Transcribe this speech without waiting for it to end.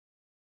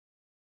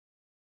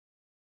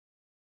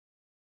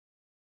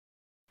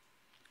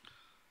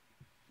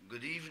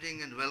Good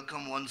evening and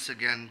welcome once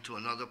again to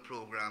another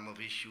program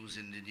of Issues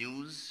in the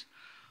News,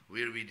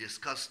 where we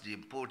discuss the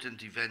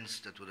important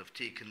events that would have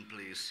taken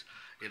place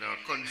in our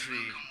country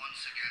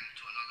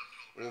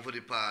over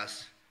the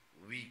past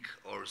week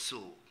or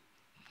so.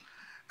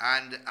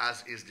 And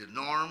as is the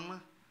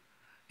norm,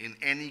 in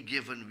any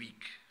given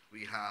week,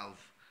 we have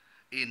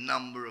a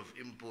number of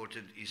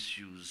important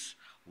issues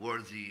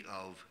worthy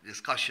of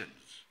discussions.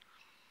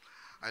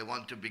 I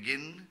want to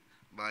begin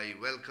by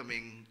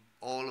welcoming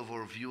all of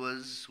our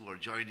viewers who are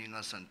joining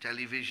us on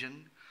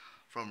television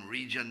from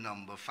region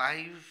number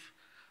 5.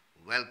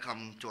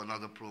 Welcome to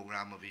another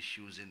program of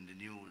Issues in the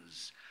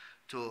News.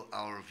 To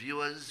our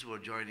viewers who are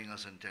joining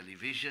us on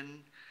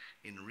television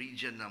in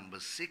region number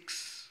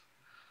 6,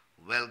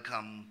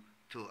 welcome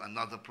to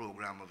another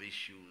program of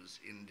Issues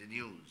in the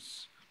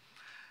News.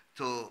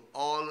 To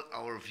all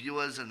our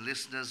viewers and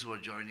listeners who are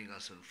joining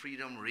us on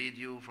Freedom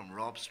Radio from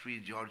Robb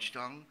Street,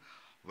 Georgetown,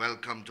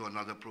 welcome to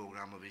another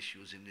program of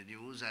Issues in the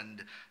News.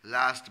 And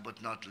last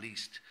but not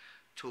least,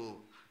 to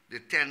the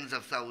tens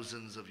of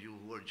thousands of you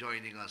who are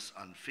joining us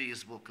on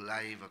Facebook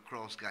Live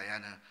across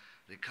Guyana,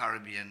 the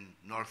Caribbean,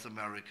 North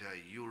America,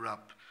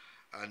 Europe,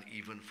 and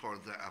even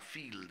further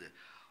afield,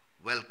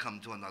 welcome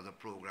to another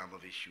program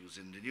of Issues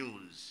in the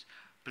News.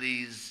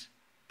 Please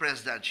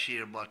press that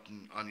share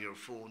button on your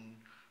phone,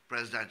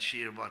 press that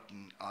share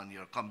button on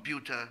your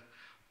computer,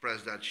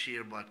 press that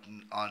share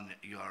button on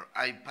your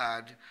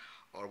iPad,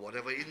 or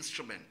whatever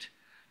instrument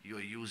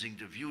you're using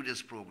to view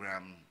this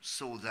program,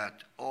 so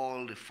that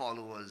all the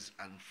followers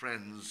and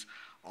friends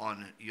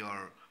on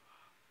your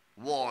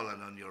wall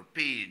and on your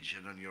page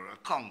and on your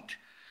account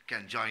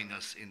can join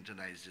us in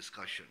tonight's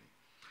discussion.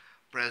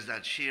 Press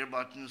that share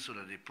button so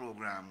that the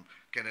program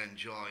can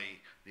enjoy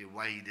the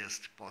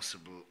widest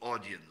possible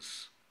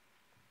audience.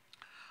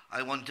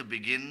 I want to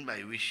begin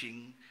by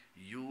wishing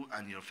you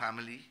and your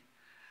family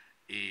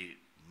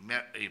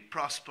a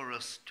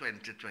prosperous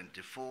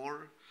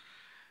 2024,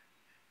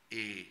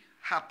 a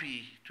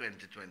happy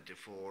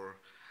 2024,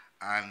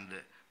 and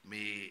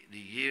may the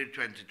year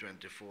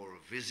 2024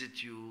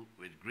 visit you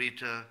with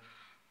greater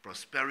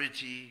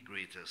prosperity,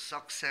 greater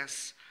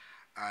success,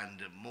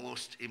 and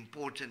most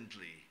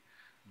importantly,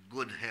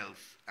 good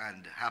health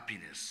and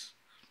happiness.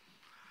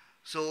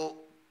 So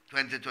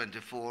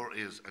 2024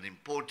 is an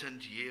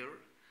important year.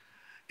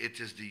 It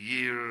is the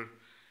year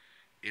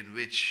in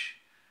which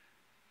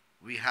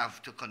we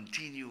have to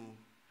continue,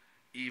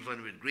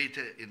 even with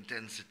greater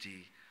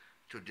intensity,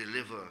 to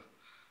deliver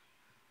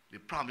the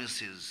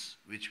promises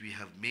which we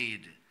have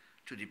made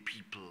to the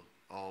people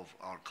of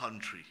our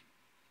country.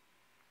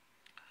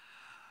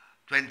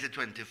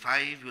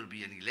 2025 will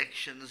be an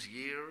elections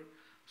year,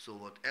 so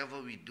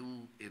whatever we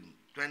do in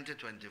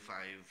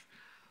 2025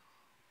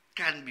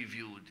 can be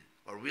viewed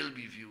or will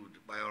be viewed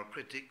by our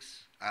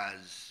critics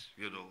as,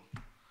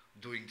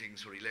 doing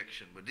things for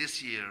election. But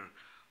this year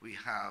we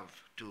have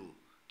to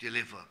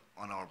deliver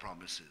on our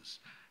promises.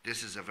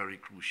 This is a very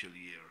crucial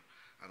year,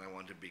 and I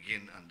want to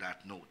begin on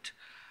that note.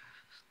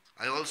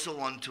 I also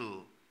want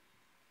to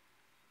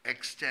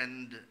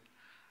extend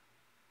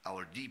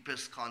our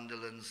deepest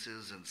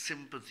condolences and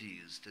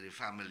sympathies to the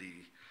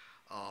family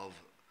of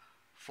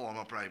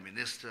former Prime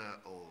Minister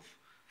of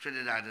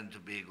Trinidad and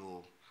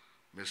Tobago,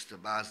 Mr.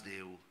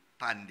 Basdeo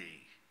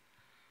Pandey.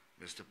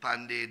 Mr.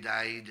 Pandey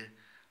died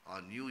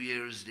on New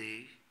Year's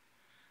Day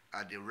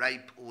at the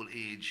ripe old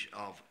age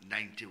of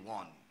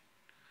 91.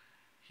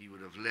 He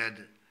would have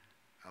led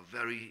a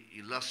very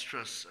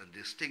illustrious and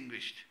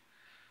distinguished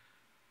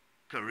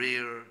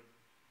career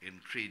in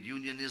trade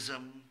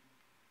unionism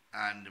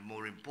and,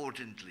 more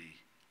importantly,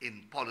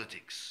 in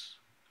politics.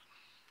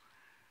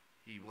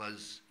 He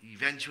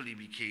eventually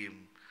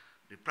became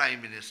the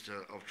Prime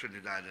Minister of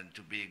Trinidad and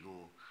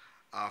Tobago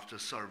after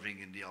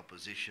serving in the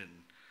opposition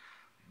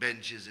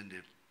benches in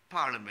the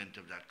parliament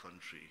of that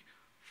country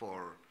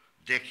for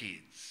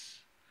decades.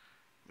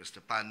 Mr.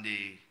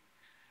 Pandey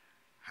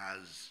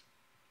has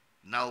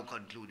now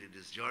concluded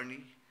his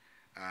journey,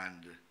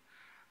 and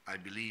I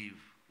believe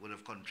would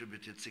have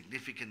contributed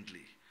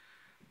significantly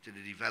to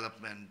the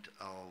development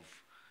of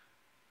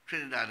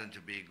Trinidad and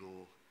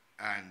Tobago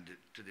and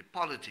to the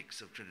politics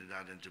of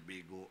Trinidad and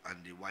Tobago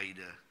and the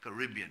wider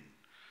Caribbean.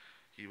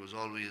 He was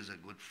always a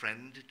good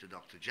friend to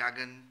Dr.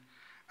 Jagan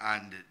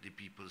and the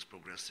People's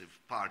Progressive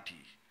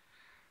Party,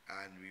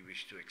 and we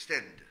wish to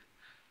extend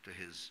to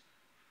his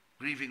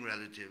grieving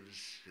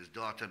relatives, his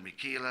daughter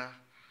Michaela,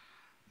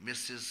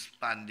 Mrs.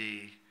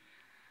 Pandey,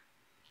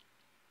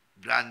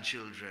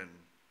 grandchildren,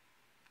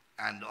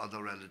 and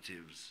other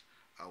relatives,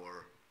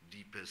 our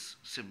deepest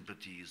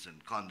sympathies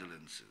and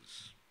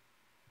condolences.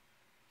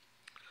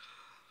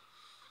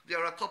 There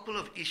are a couple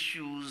of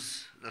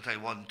issues that I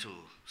want to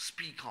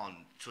speak on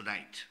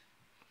tonight,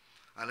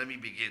 and let me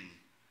begin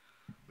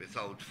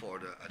without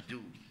further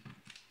ado.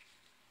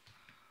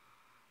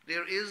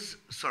 There is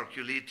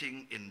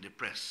circulating in the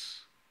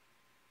press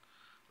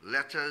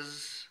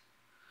letters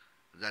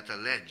that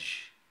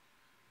allege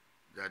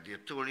that the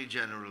Attorney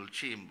General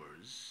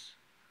Chambers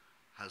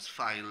has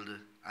filed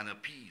an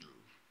appeal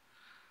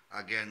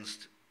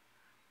against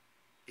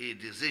a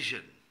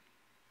decision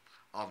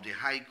of the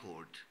High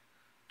Court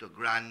to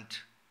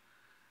grant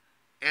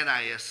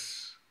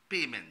NIS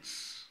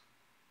payments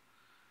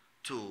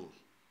to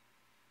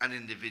an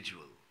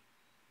individual.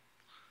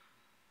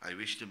 I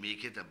wish to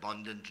make it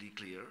abundantly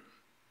clear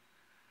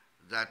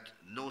that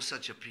no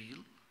such appeal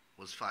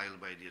was filed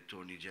by the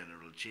Attorney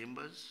General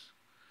Chambers.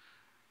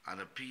 An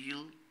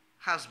appeal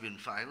has been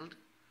filed,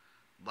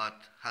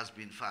 but has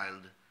been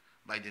filed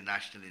by the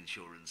National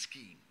Insurance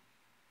Scheme.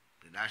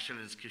 The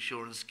National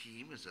Insurance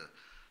Scheme is a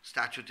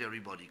statutory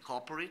body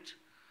corporate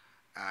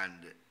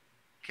and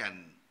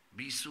can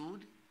be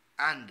sued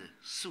and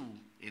sue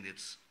in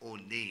its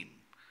own name.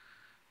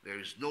 There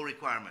is no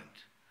requirement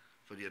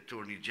for the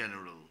Attorney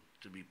General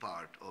to be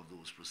part of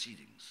those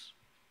proceedings.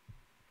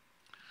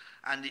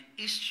 And the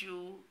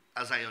issue,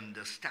 as I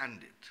understand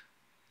it,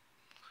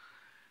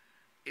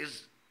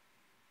 is,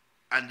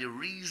 and the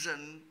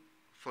reason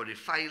for the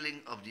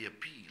filing of the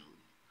appeal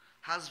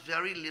has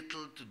very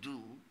little to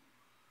do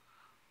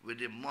with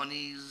the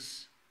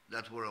monies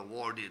that were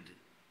awarded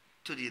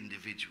to the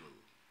individual.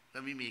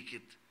 Let me make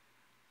it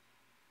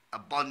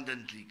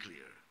abundantly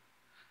clear,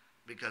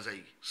 because I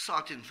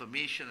sought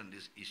information on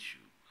this issue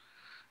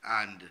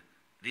and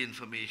the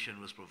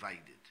information was provided.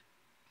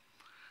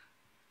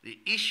 The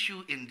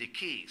issue in the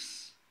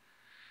case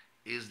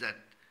is that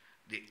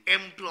the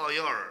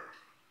employer,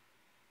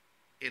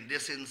 in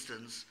this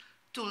instance,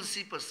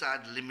 Tulsi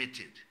Prasad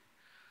Limited,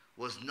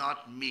 was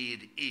not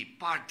made a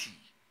party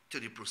to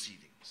the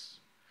proceedings.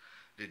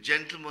 The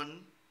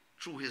gentleman,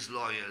 through his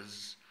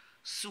lawyers,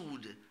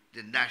 sued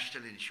the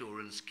National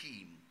Insurance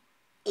Scheme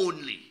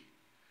only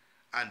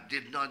and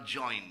did not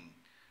join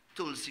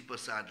Tulsi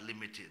Prasad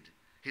Limited,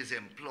 his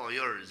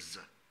employers,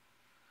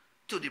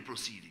 to the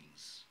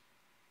proceedings.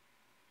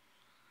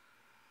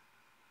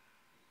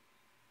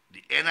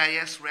 The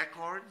NIS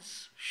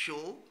records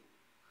show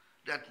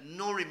that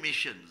no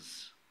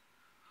remissions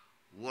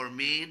were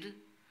made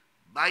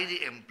by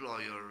the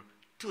employer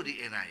to the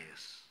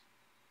NIS.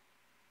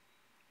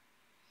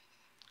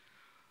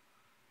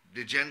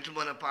 The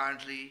gentleman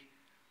apparently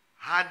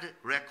had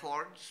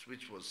records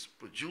which was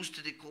produced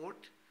to the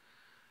court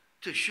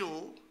to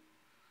show,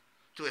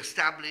 to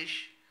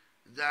establish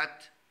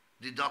that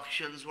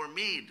deductions were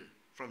made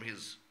from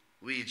his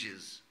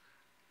wages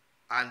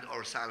and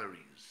or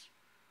salaries.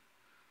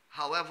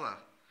 However,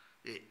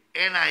 the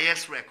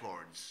NIS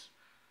records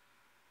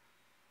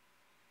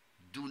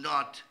do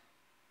not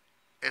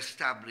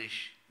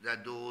establish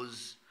that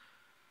those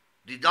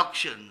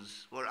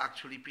deductions were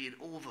actually paid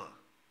over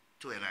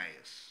to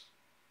NIS.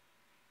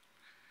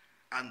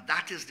 And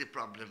that is the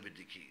problem with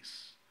the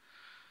case.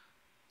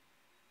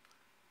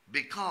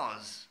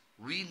 Because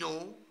we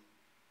know,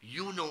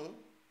 you know,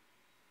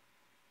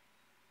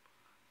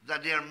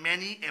 that there are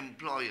many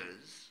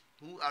employers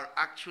who are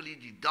actually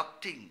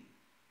deducting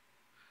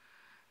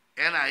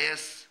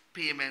NIS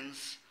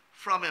payments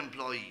from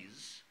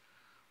employees,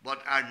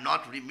 but are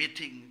not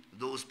remitting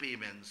those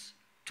payments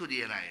to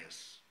the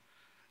NIS.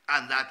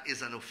 And that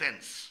is an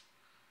offense.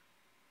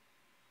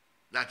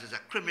 That is a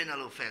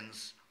criminal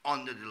offense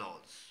under the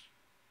laws.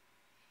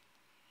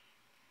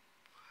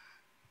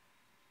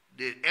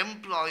 The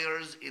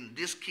employers in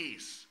this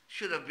case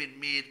should have been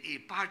made a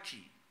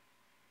party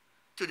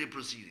to the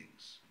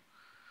proceedings.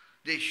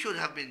 They should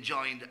have been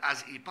joined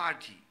as a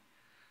party,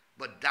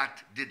 but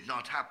that did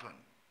not happen.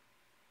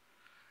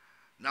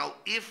 Now,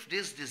 if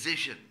this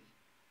decision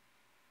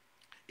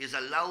is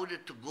allowed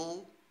to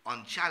go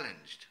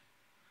unchallenged,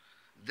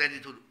 then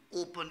it would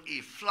open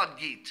a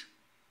floodgate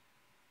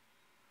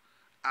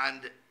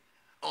and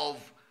of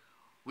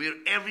where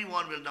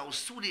everyone will now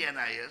sue the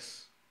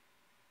NIS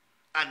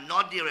and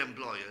not their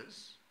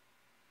employers,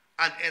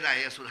 and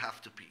NIS will have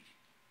to pay.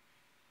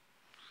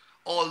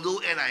 Although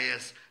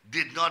NIS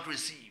did not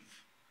receive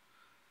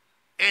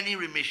any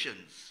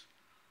remissions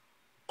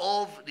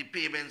of the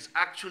payments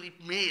actually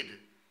made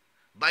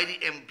by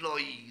the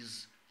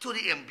employees to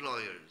the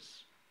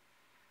employers.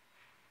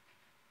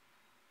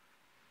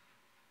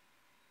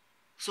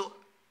 So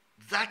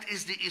that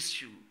is the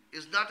issue.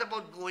 It's not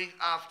about going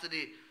after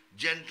the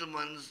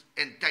gentleman's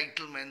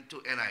entitlement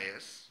to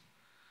NIS.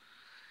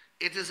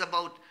 It is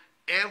about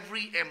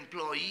every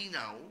employee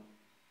now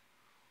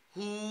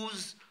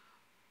whose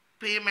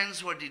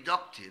payments were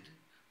deducted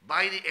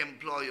by the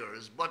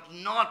employers but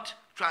not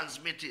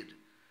transmitted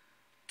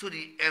to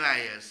the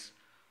NIS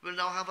will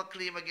now have a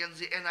claim against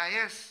the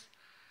NIS.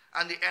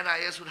 And the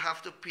NIS would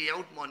have to pay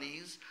out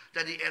monies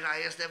that the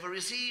NIS never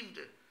received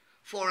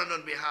for and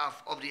on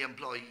behalf of the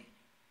employee.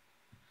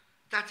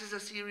 That is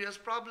a serious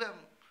problem.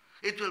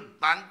 It will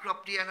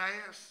bankrupt the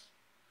NIS.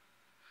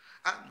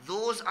 And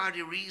those are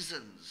the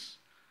reasons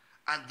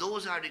and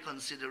those are the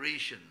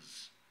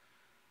considerations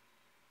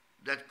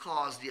that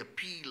cause the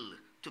appeal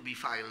to be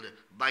filed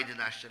by the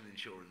National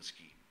Insurance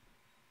Scheme.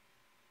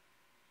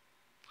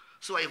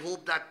 So I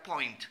hope that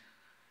point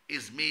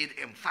is made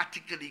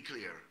emphatically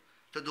clear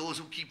to those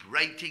who keep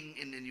writing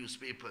in the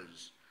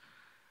newspapers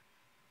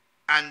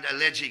and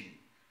alleging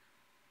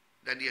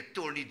that the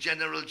Attorney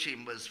General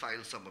Chambers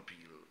filed some appeal.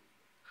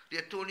 The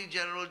Attorney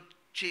General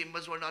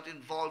chambers were not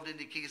involved in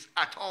the case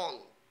at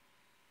all.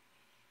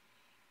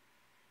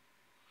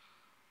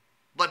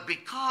 But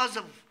because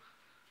of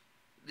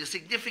the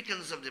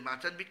significance of the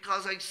matter, and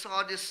because I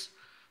saw this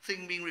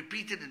thing being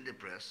repeated in the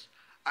press,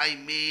 I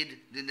made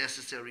the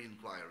necessary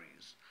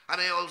inquiries.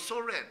 And I also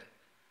read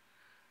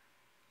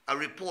a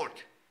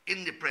report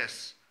in the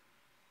press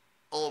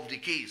of the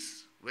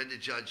case when the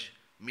judge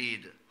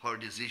made her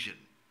decision.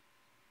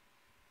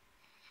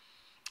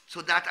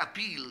 So that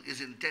appeal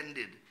is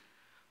intended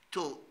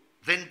to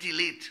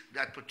ventilate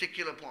that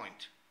particular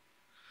point.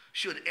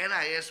 Should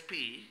NIS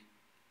pay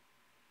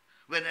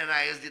when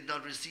NIS did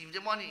not receive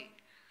the money?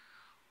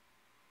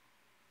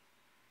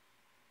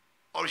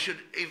 Or should,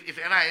 if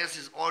NIS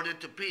is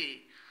ordered to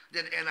pay,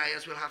 then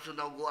NIS will have to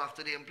now go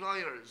after the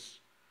employers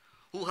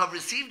who have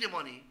received the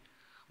money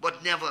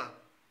but never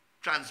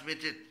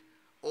transmitted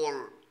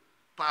or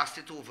passed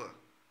it over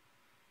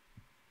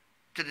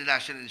to the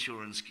National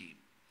Insurance Scheme.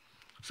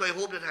 So I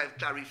hope that I have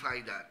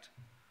clarified that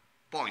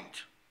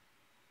point.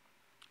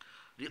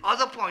 The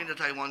other point that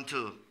I want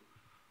to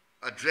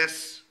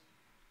address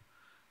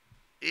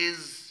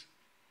is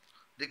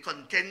the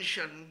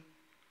contention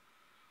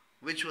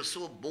which was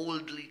so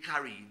boldly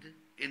carried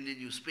in the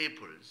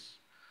newspapers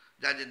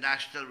that the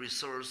National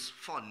Resource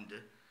Fund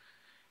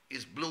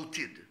is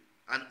bloated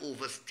and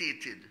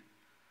overstated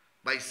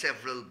by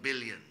several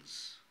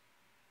billions.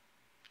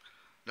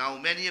 Now,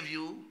 many of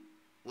you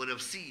would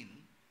have seen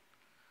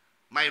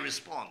my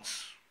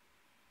response,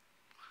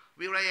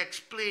 where I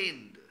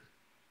explained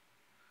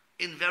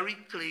in very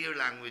clear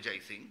language, I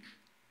think,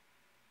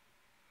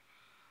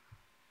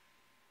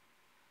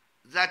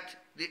 that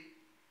the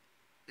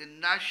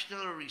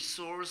National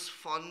Resource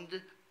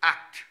Fund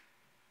Act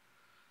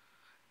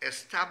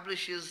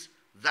establishes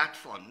that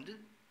fund,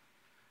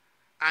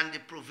 and the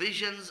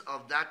provisions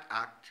of that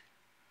act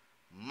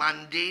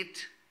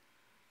mandate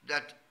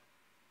that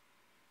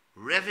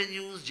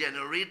revenues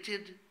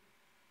generated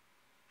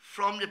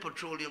from the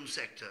petroleum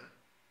sector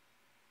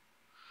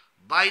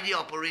by the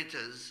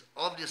operators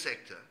of the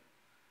sector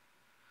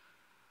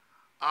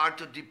are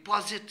to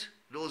deposit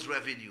those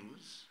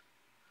revenues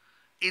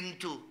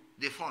into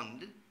the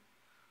fund,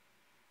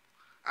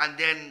 and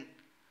then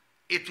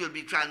it will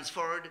be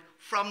transferred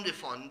from the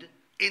fund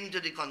into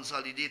the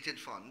consolidated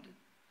fund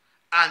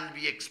and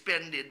be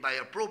expended by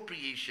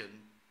appropriation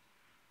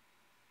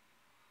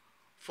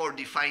for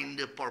defined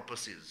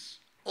purposes.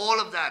 All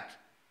of that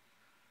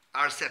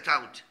are set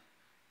out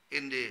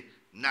in the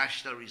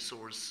National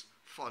Resource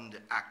Fund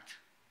Act.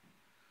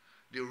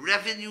 The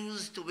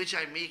revenues to which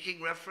I'm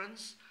making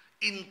reference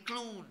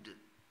include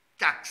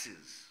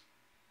taxes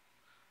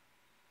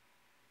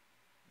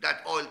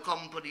that oil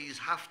companies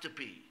have to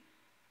pay.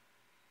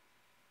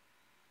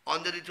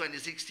 Under the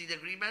 2016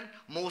 agreement,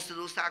 most of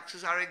those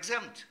taxes are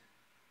exempt.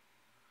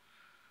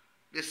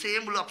 The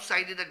same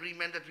lopsided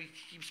agreement that we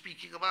keep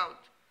speaking about.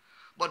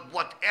 But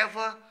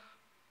whatever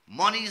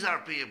monies are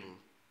payable,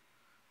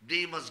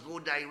 they must go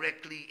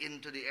directly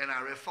into the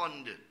NRF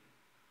fund.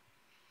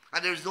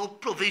 And there's no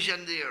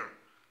provision there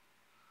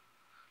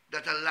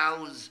that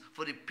allows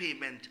for the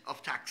payment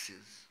of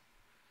taxes.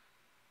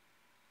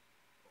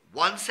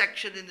 One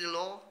section in the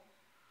law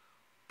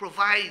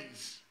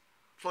provides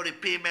for the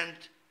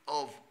payment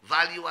of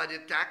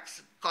value-added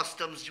tax,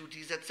 customs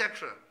duties,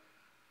 etc.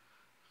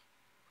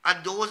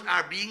 And those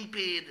are being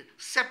paid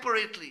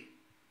separately.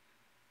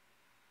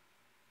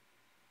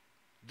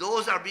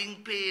 Those are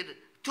being paid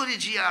to the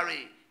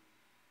GRA.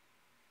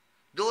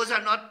 Those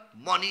are not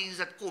monies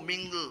that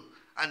commingle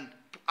and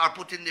are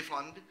put in the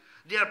fund.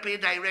 They are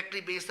paid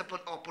directly based upon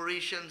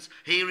operations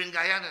here in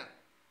Guyana.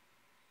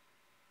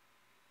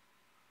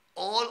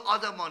 All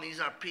other monies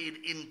are paid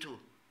into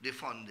the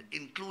fund,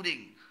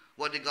 including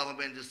what the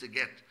government is to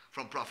get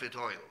from profit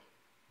oil.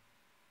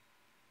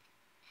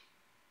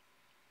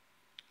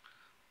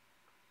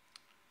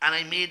 And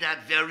I made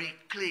that very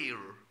clear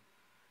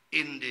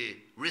in the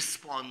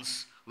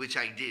response which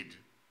I did.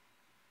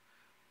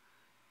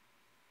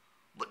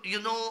 But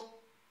you know,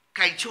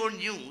 Kaichor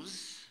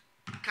News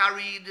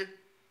carried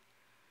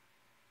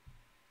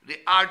the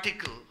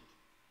article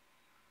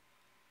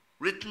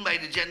written by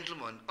the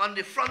gentleman on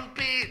the front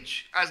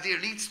page as their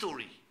lead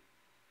story,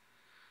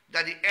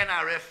 that the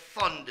NRF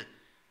fund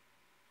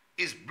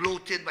is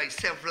bloated by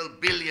several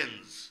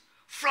billions.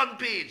 Front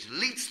page,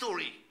 lead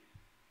story.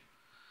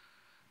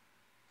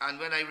 And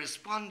when I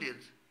responded,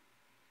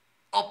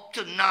 up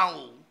to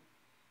now,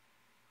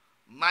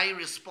 my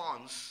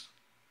response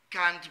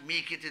can't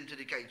make it into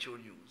the Kaichor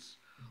News,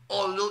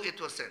 although it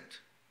was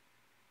sent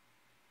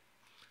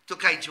to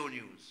Kaichor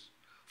News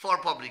for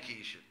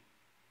publication.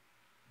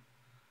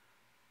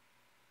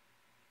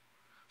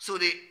 So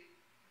they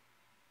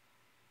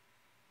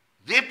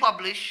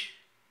publish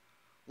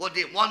what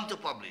they want to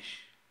publish.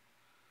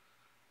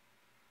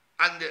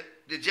 And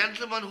the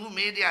gentleman who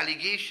made the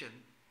allegation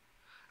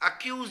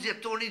accused the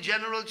Attorney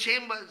General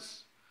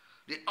Chambers,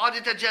 the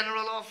Auditor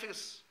General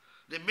Office,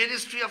 the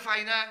Ministry of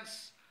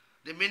Finance,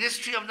 the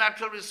Ministry of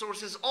Natural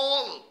Resources,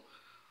 all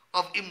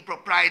of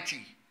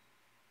impropriety.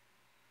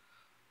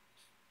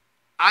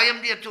 I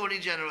am the Attorney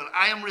General.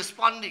 I am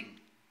responding.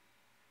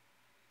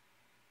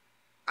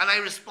 And I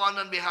respond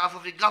on behalf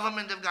of the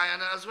government of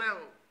Guyana as well.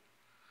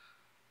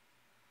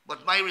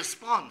 But my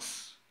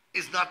response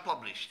is not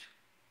published.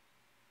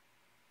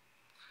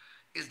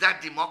 Is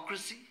that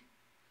democracy?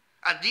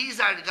 And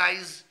these are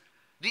guys,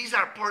 these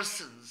are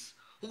persons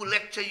who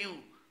lecture you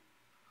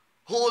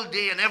whole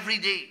day and every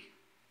day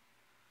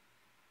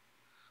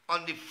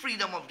on the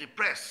freedom of the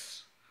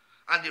press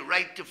and the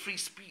right to free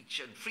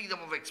speech and freedom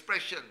of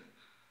expression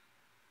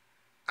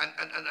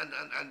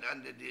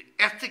and the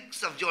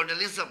ethics of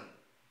journalism.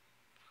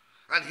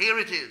 And here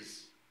it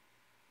is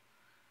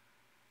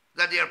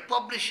that they are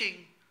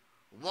publishing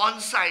one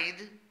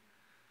side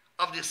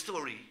of the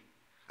story,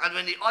 and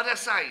when the other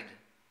side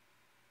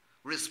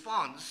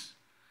responds,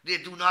 they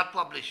do not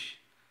publish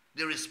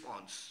the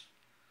response.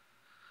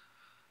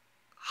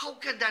 How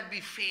can that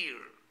be fair?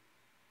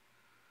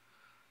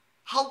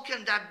 How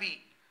can that be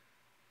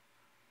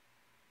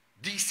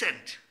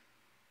decent?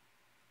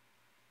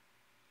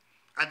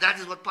 And that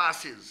is what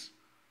passes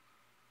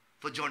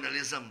for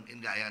journalism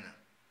in Guyana.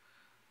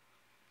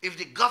 If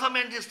the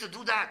government is to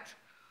do that,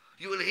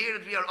 you will hear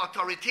that we are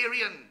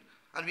authoritarian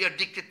and we are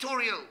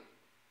dictatorial.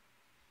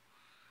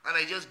 And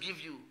I just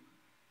give you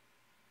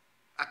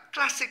a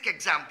classic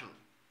example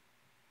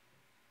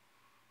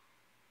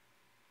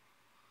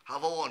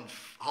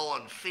of how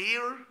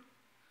unfair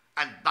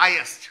and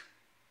biased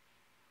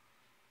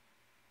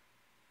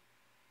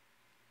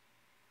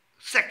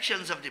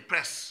sections of the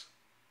press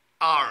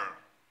are.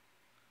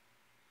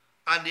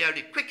 And they are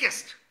the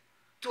quickest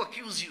to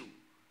accuse you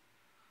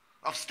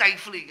of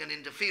stifling and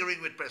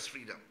interfering with press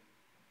freedom.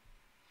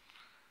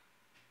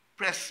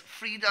 Press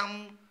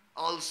freedom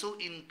also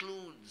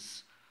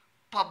includes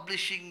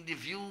publishing the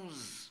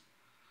views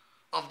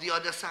of the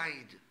other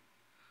side.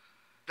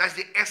 That's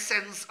the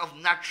essence of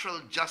natural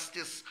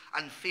justice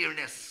and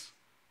fairness.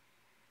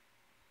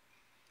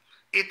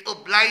 It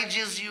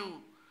obliges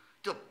you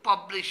to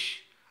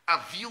publish a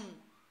view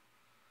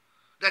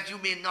that you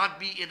may not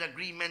be in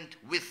agreement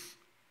with.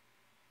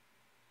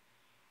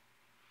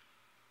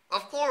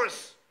 Of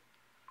course,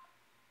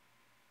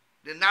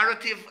 the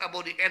narrative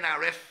about the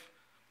NRF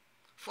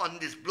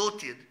fund is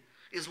bloated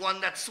is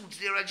one that suits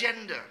their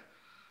agenda.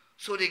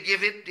 So they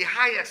give it the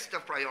highest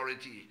of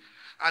priority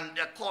and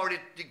accord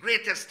it the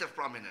greatest of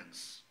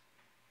prominence.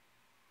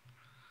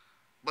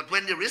 But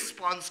when the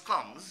response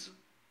comes,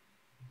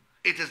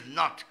 it is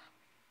not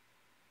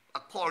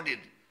accorded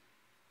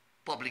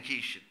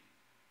publication.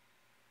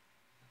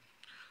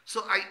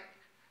 So I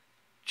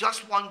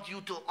just want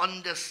you to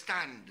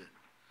understand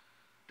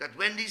that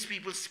when these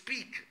people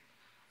speak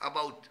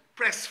about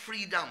press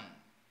freedom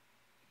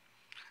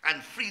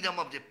and freedom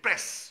of the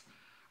press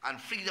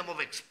and freedom of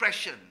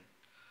expression,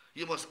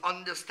 you must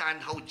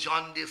understand how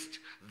jaundiced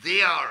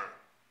they are.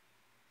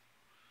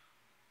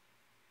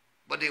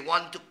 But they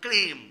want to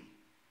claim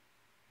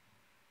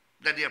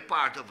that they are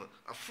part of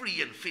a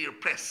free and fair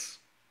press.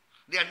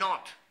 They are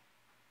not.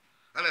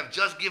 And I've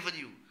just given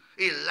you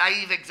a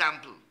live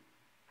example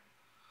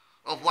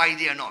of why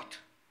they are not.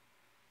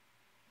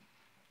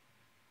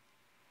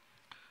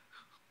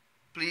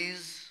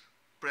 Please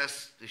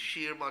press the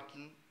share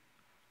button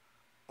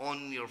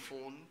on your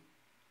phone,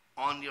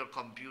 on your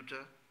computer,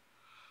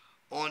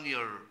 on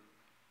your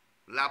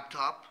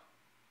laptop,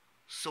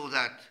 so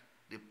that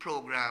the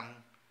program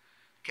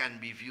can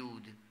be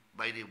viewed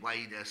by the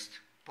widest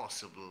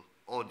possible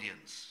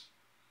audience.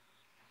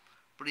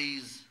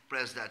 Please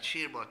press that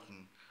share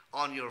button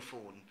on your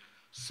phone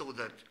so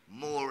that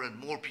more and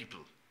more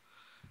people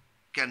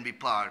can be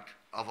part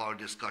of our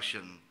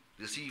discussion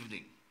this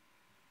evening.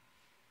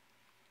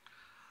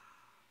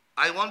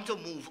 I want to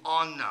move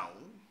on now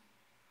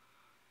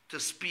to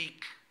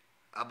speak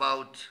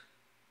about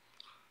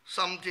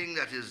something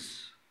that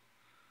is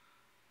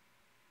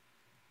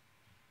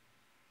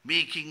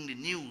making the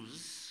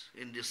news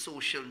in the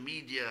social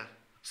media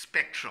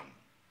spectrum.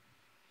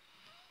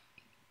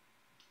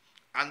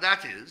 And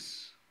that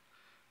is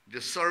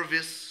the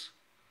service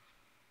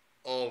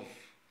of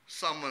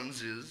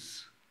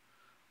summonses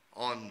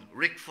on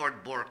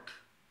Rickford Burke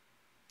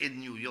in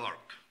New York.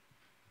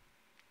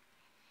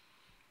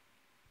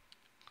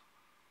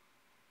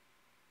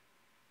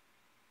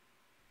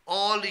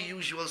 All the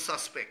usual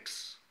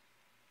suspects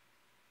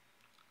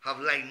have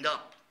lined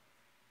up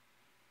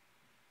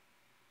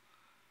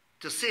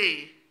to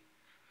say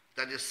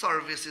that the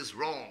service is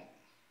wrong,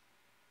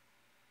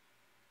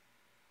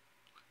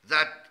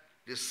 that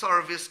the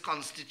service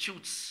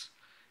constitutes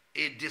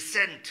a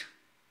descent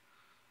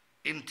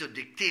into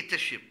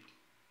dictatorship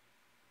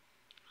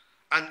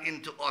and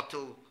into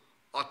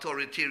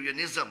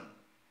authoritarianism.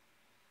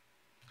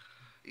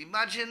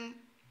 Imagine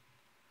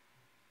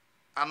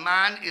a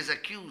man is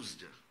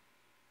accused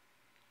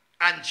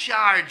and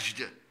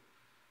charged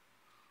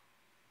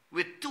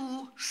with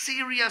 2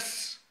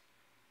 serious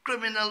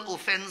criminal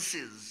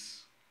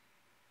offenses,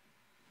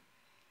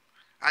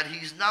 and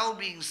he's now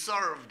being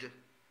served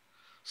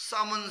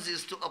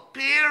summonses to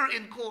appear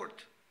in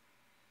court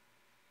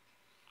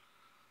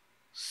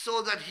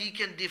so that he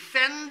can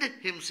defend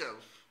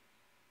himself.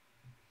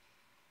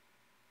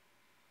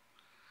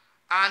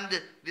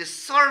 And the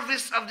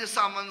service of the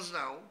summons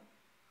now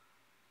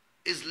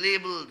is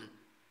labeled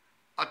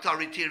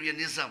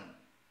authoritarianism.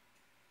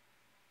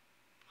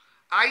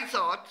 I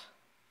thought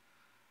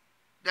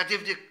that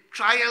if the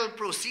trial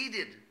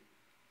proceeded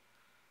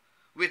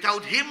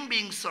without him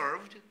being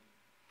served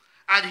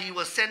and he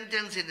was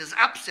sentenced in his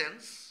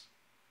absence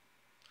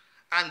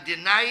and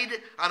denied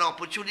an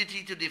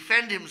opportunity to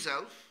defend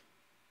himself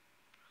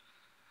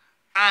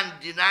and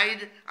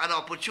denied an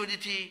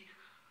opportunity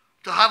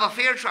to have a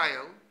fair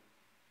trial,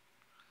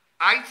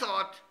 I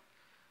thought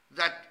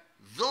that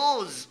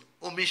those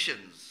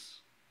omissions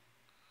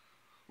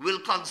will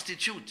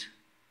constitute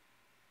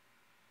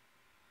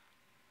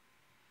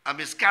a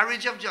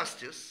miscarriage of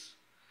justice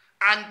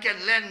and can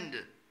lend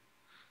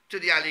to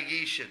the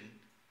allegation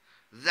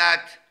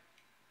that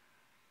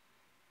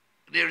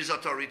there is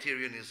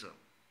authoritarianism.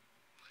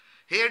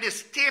 Here the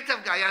state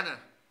of Guyana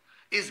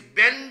is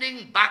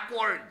bending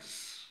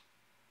backwards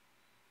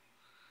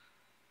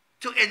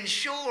to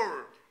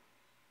ensure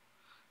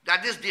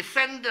that this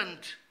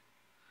defendant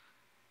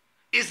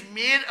is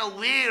made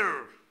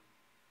aware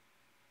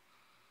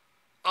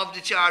of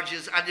the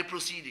charges and the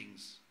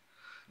proceedings,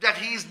 that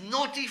he is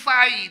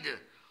notified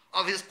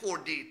of his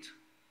court date,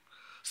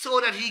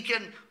 so that he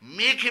can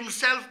make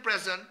himself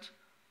present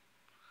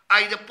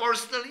either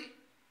personally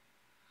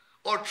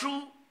or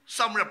through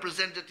some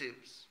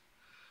representatives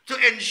to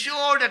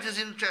ensure that his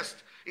interest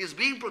is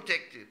being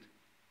protected.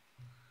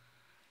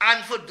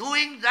 And for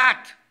doing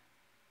that,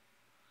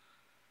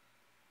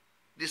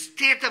 the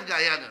state of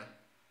Guyana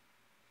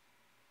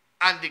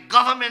and the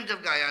government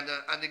of Guyana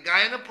and the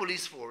Guyana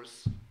police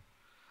force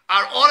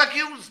are all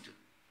accused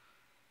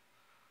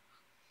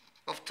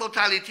of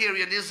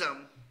totalitarianism,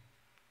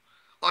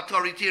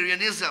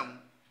 authoritarianism,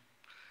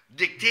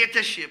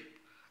 dictatorship,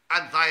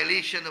 and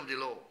violation of the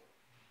law.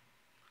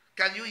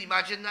 Can you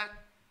imagine that?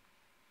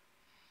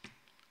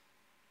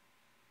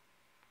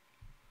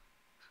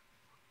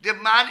 The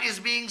man is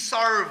being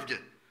served.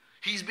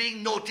 He's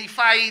being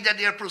notified that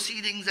there are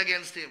proceedings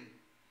against him.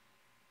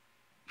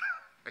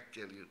 I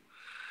tell you,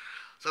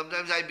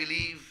 sometimes I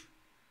believe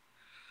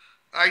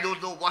I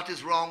don't know what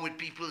is wrong with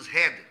people's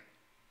head.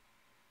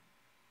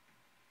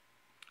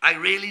 I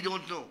really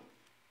don't know.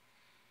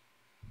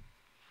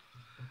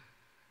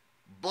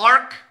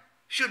 Bork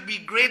should be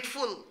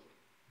grateful.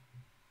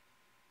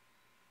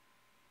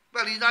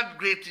 Well, he's not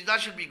great. He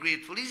should be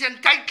grateful. He's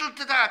entitled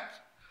to that.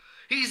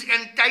 He's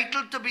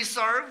entitled to be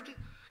served.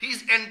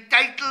 He's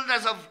entitled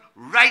as of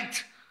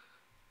right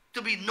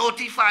to be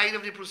notified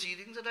of the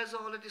proceedings, and that's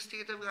all that the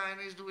state of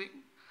Guyana is doing.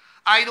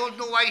 I don't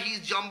know why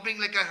he's jumping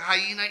like a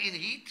hyena in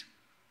heat.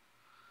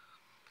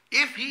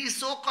 If he is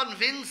so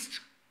convinced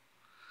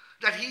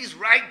that he's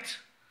right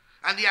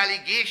and the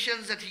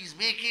allegations that he's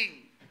making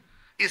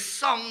is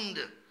sound,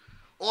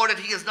 or that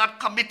he has not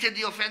committed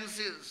the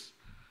offenses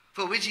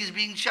for which he's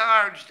being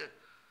charged,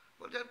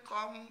 well, then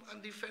come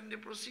and defend the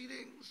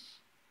proceedings.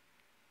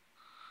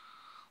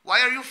 Why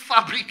are you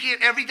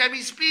fabricating? Every time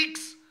he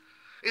speaks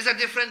is a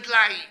different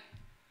lie.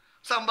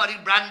 Somebody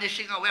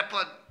brandishing a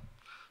weapon,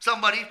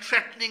 somebody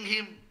threatening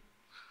him,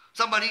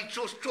 somebody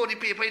throw the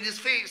paper in his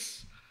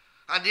face,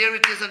 and there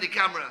it is on the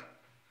camera.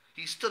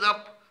 He stood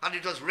up and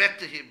it was read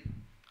to him,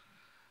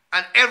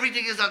 and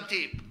everything is on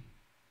tape.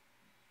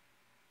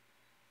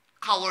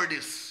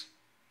 Cowardice.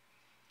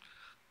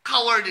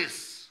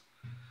 Cowardice.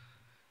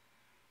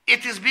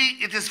 It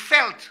is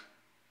felt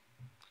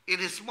in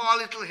his small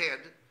little head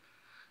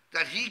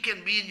that he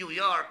can be in New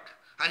York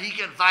and he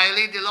can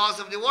violate the laws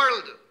of the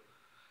world.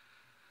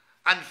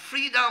 And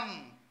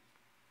freedom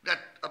that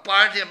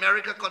apparently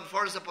America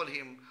confers upon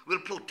him will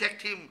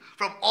protect him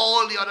from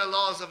all the other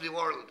laws of the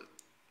world.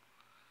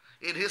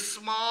 In his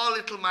small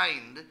little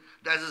mind,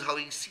 that is how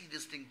he sees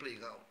this thing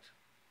playing out.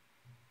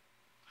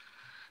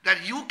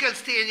 That you can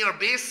stay in your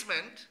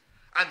basement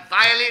and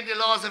violate the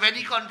laws of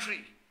any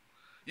country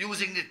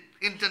using the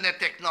internet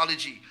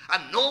technology,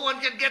 and no one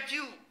can get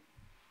you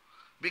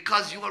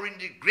because you are in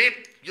the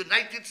great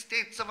United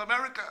States of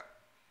America.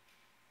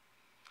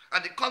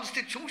 And the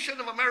Constitution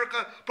of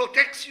America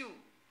protects you.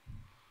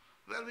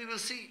 Well, we will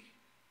see.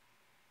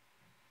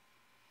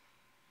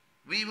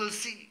 We will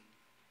see.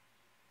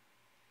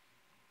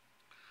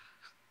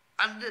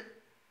 And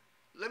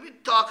let me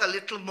talk a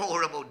little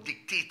more about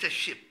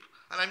dictatorship.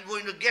 And I'm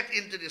going to get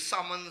into the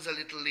summons a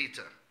little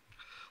later.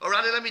 Or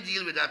rather, let me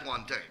deal with that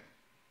one time.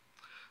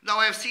 Now,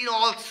 I've seen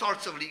all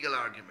sorts of legal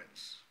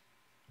arguments.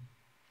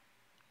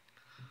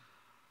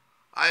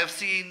 I have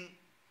seen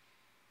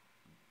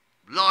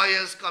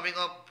lawyers coming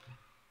up,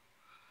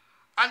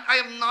 and I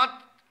am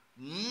not,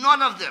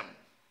 none of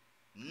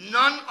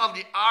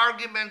the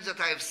arguments that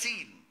I have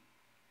seen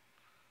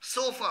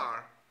so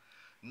far,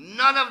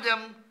 none of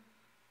them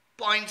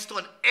points to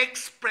an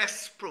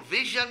express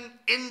provision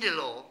in the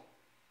law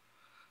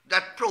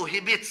that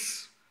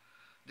prohibits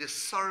the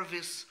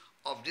service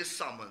of this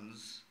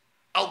summons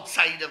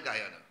outside of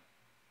Guyana.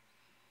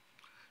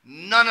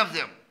 None of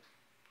them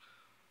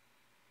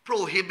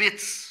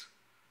prohibits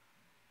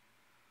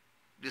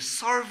the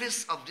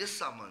service of this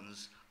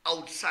summons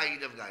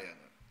outside of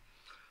Guyana.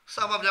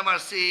 Some of them are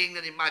saying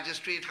that the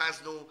magistrate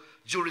has no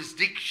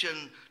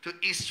jurisdiction to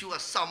issue a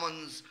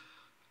summons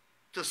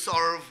to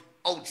serve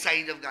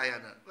outside of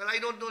Guyana. Well, I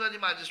don't know that the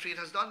magistrate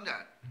has done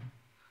that.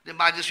 The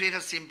magistrate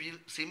has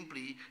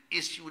simply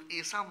issued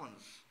a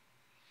summons.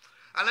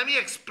 And let me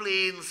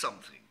explain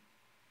something.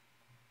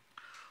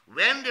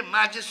 When the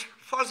magistrate,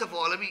 first of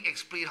all, let me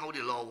explain how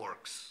the law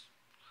works.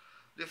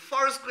 The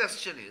first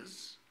question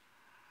is,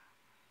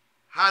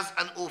 has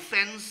an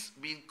offense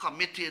been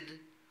committed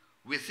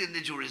within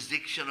the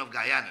jurisdiction of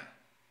Guyana?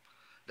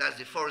 That's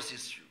the first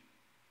issue.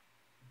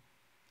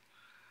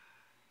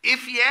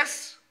 If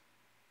yes,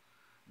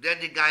 then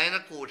the Guyana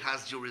court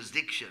has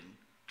jurisdiction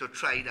to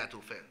try that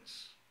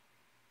offense.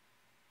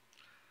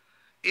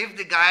 If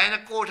the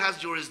Guyana court has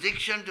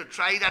jurisdiction to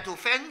try that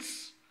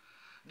offense,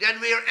 then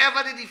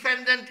wherever the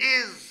defendant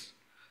is,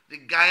 the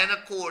Guyana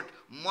court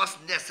must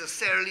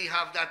necessarily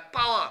have that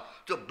power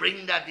to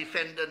bring that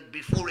defendant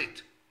before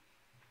it.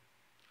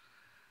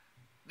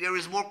 There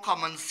is more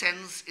common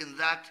sense in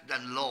that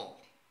than law.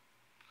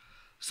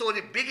 So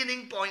the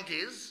beginning point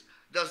is,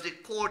 does the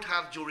court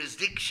have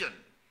jurisdiction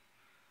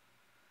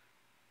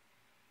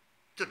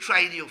to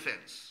try the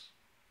offense?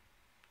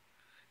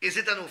 Is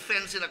it an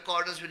offense in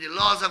accordance with the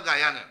laws of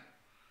Guyana?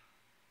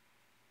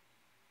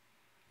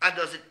 And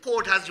does the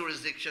court have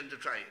jurisdiction to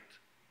try it?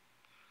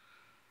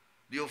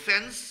 The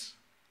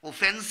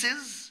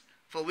offenses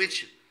for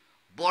which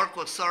Bork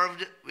was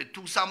served with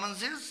 2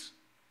 summonses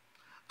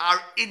are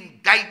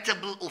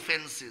indictable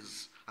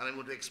offenses. And I'm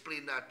going to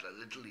explain that a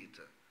little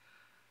later.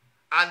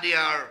 And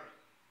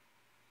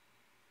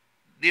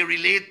they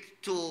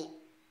relate to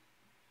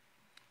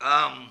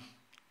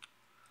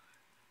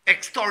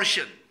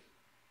extortion,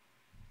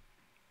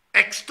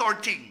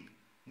 extorting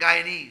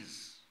Guyanese.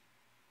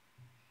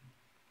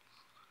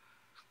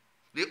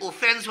 The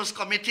offense was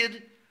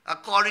committed,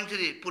 according to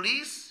the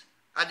police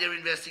and their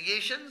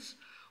investigations,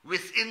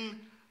 within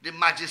the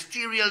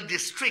magisterial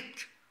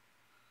district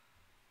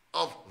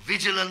of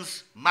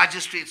Vigilance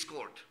Magistrates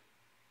Court.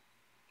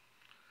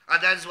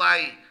 And that's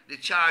why the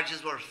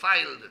charges were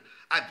filed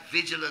at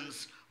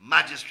Vigilance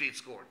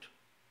Magistrates Court.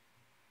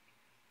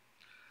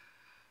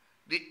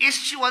 The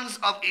issuance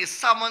of a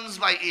summons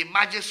by a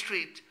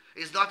magistrate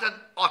is not an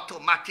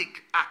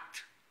automatic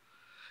act.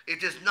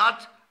 It is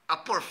not a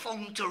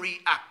perfunctory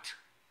act.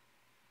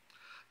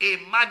 A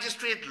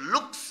magistrate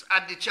looks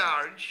at the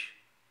charge.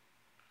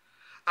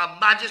 A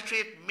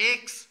magistrate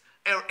makes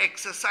or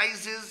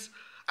exercises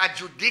a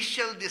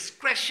judicial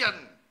discretion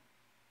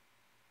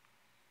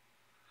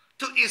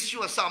to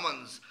issue a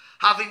summons,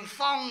 having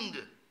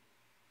found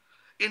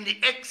in the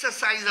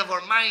exercise of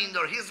her mind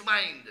or his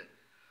mind,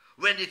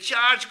 when the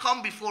charge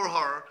come before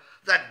her,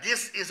 that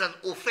this is an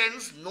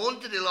offense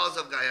known to the laws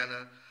of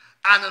Guyana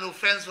and an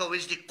offense for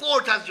which the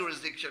court has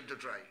jurisdiction to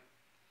try.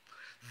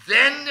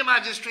 Then the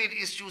magistrate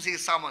issues a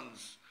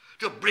summons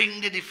to bring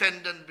the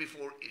defendant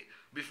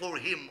before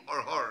him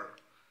or her.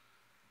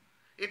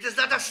 It is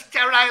not a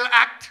sterile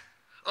act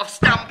of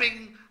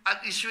stamping and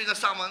issuing a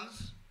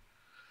summons.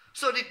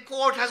 So the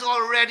court has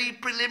already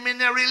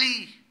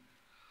preliminarily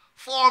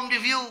formed the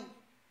view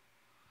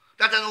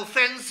that an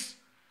offense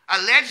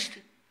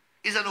alleged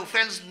is an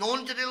offense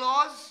known to the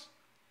laws,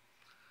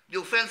 the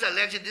offense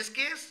alleged in this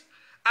case,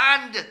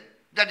 and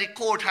that the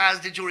court has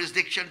the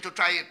jurisdiction to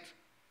try it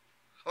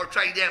or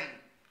try them.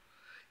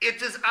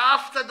 It is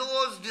after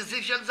those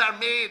decisions are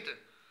made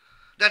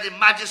that the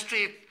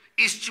magistrate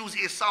issues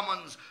a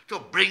summons to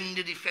bring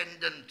the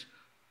defendant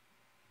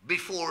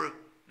before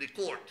the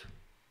court.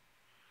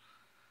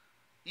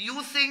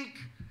 You think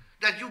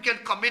that you can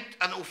commit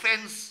an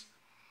offense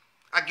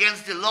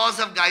against the laws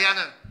of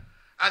Guyana,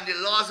 and the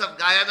laws of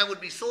Guyana would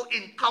be so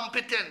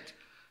incompetent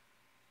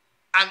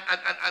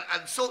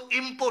and so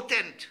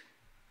impotent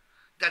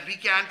that we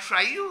can't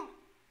try you?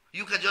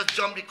 You can just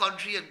jump the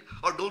country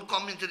or don't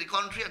come into the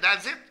country and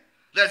that's it?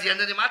 That's the end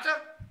of the matter?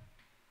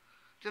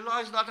 The law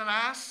is not an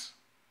ass.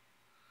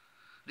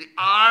 The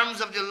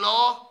arms of the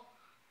law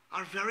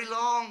are very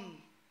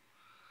long.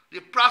 The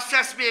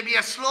process may be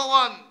a slow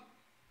one,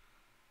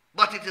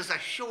 but it is a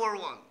sure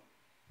one.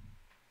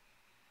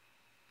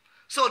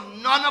 So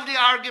none of the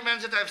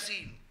arguments that I've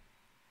seen,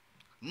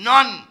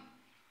 none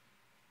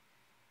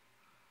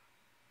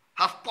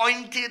have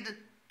pointed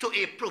to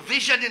a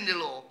provision in the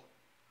law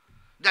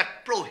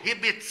that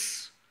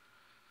prohibits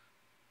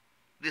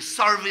the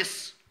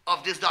service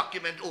of this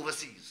document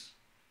overseas.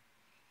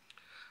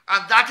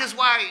 And that is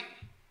why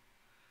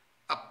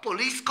a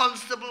police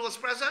constable was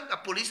present, a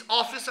police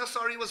officer,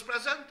 was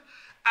present,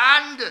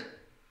 and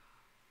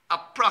a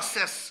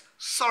process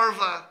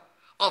server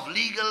of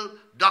legal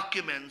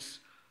documents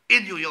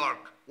in New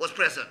York was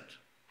present.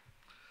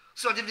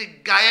 So if the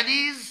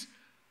Guyanese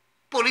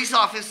police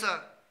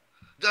officer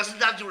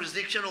doesn't have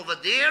jurisdiction over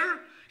there,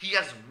 he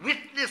has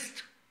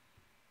witnessed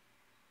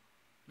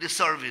the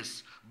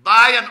service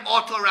by an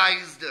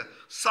authorized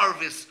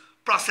service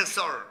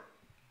processor.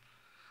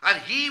 And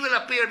he will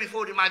appear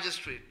before the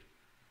magistrate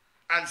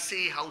and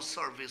say how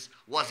service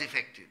was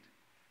effected.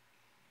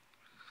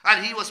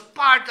 And he was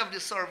part of the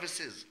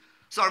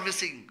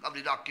servicing of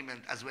the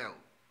document as well.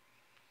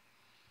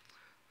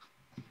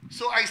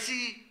 So I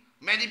see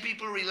many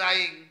people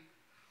relying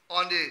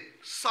on the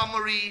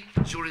Summary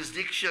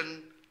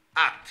Jurisdiction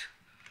Act,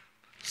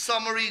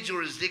 Summary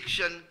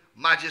Jurisdiction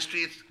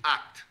Magistrates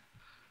Act.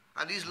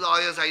 And these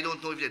lawyers, I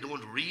don't know if they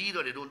don't read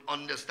or they don't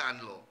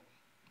understand law.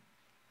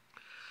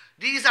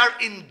 These are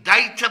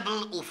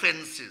indictable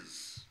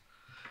offenses.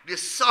 The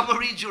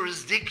Summary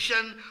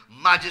Jurisdiction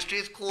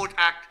Magistrates Court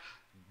Act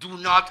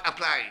does not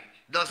apply.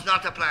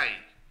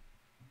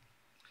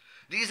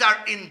 These are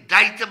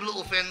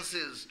indictable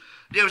offenses.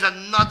 There's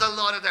another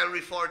law that I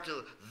refer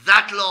to.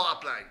 That law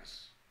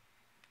applies.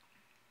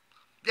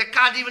 They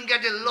can't even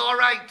get the law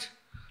right.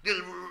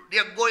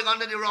 They're going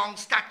under the wrong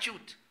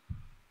statute.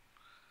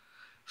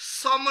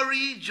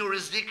 Summary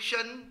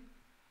jurisdiction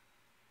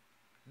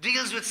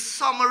deals with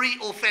summary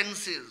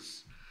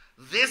offenses.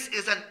 This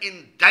is an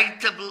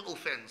indictable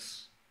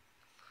offense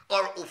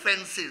or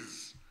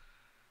offenses.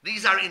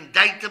 These are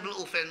indictable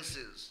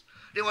offenses.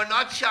 They were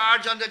not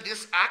charged under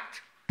this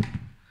act,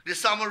 the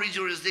Summary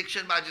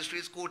Jurisdiction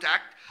Magistrates Court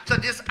Act. So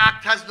this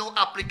act has no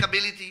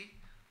applicability.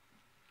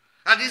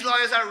 And these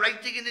lawyers are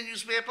writing in the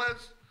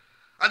newspapers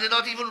and they're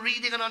not even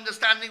reading and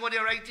understanding what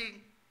they're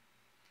writing.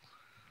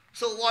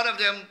 So one of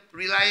them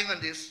relying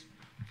on this.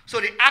 So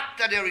the act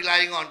that they're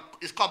relying on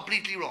is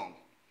completely wrong.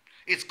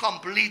 It's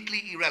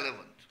completely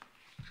irrelevant.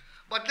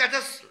 But let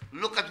us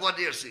look at what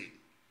they're saying.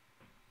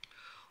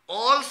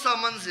 All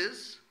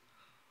summonses,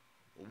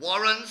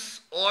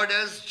 warrants,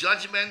 orders,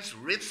 judgments,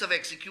 writs of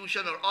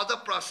execution or other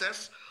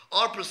process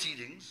or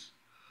proceedings,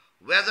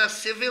 whether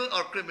civil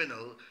or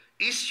criminal,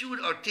 issued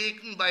or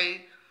taken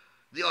by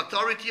the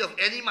authority of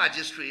any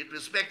magistrate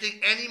respecting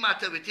any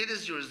matter within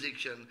his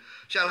jurisdiction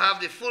shall have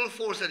the full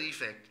force and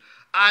effect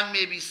and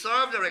may be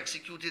served or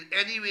executed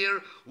anywhere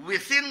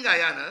within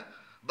Guyana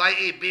by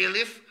a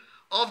bailiff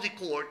of the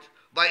court,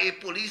 by a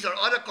police or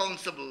other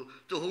constable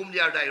to whom they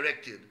are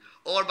directed,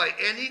 or by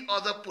any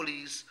other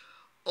police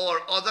or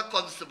other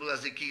constable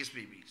as the case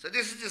may be. So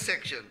this is the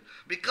section.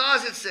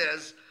 Because it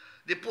says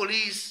the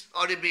police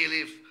or the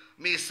bailiff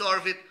may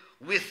serve it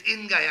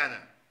within Guyana.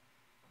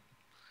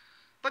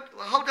 But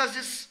how does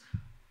this,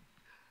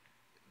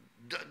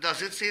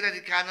 does it say that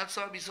it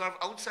cannot be served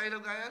outside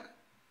of Guyana?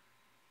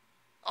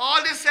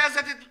 All this says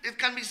that it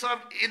can be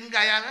served in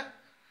Guyana.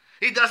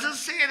 It doesn't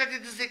say that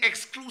it is the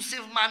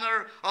exclusive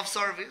manner of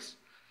service.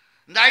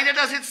 Neither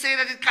does it say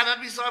that it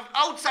cannot be served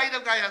outside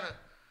of Guyana.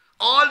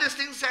 All this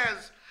thing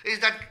says is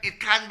that it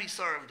can be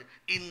served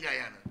in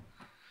Guyana.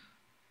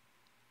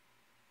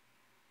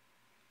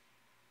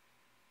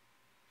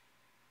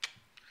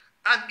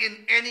 And in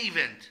any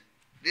event,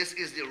 this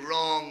is the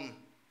wrong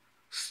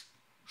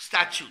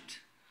statute.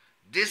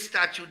 This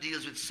statute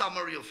deals with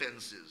summary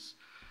offenses.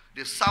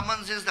 The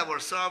summonses that were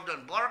served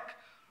on Burke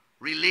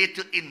relate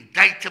to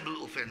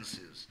indictable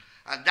offenses.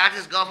 And that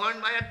is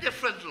governed by a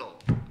different law.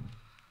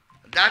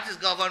 That is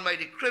governed by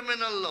the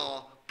Criminal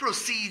Law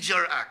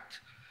Procedure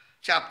Act,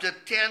 Chapter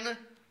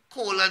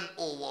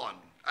 10:01.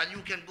 And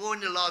you can go in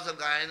the laws of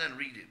Guyana and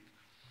read it.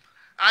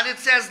 And it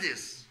says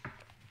this: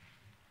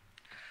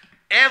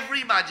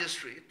 every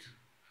magistrate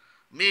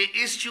may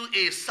issue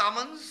a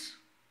summons,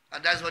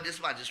 and that's what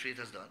this magistrate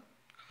has done,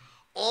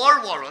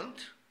 or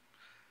warrant,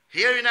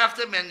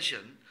 hereinafter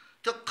mentioned,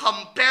 to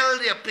compel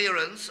the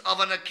appearance of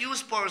an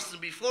accused person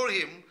before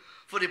him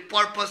for the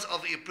purpose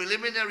of a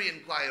preliminary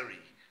inquiry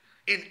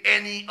in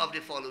any of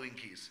the following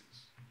cases.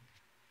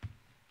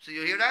 So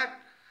you hear that?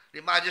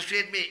 The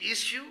magistrate may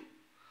issue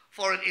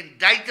for an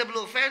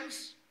indictable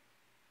offense,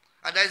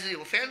 and that is the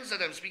offense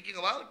that I'm speaking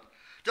about,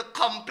 to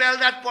compel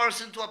that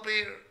person to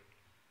appear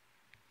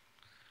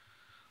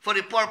for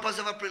the purpose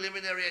of a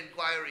preliminary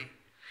inquiry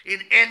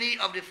in any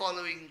of the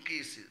following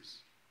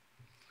cases.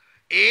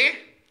 A,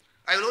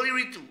 I will only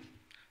read two.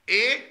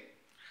 A,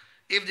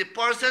 if the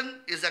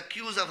person is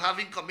accused of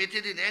having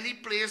committed in any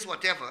place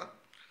whatever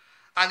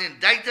an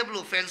indictable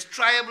offense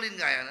triable in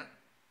Guyana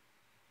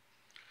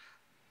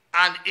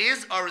and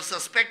is or is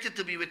suspected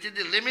to be within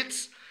the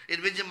limits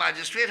in which the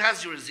magistrate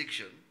has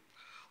jurisdiction,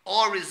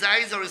 or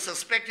resides or is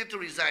suspected to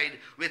reside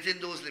within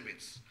those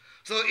limits.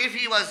 So if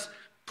he was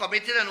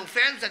committed an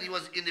offense and he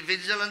was in the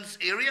vigilance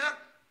area,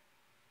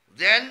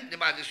 then the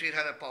magistrate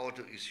had a power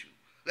to issue.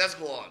 Let's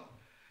go on.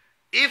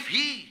 If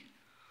he,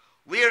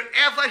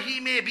 wherever he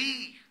may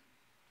be,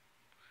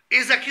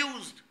 is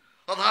accused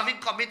of having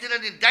committed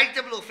an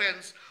indictable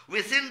offense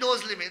within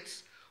those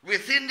limits,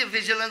 within the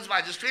vigilance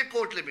magistrate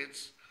court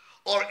limits,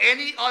 or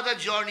any other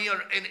journey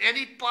or in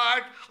any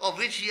part of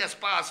which he has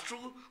passed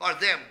through or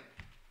them,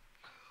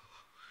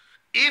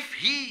 if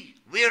he,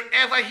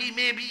 wherever he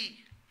may be,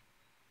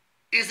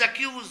 is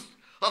accused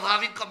of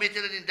having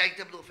committed an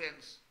indictable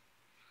offense,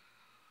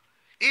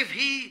 if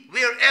he,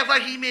 wherever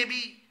he may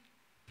be,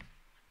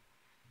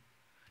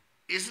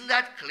 isn't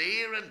that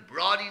clear and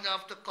broad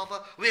enough to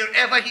cover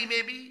wherever he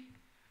may be?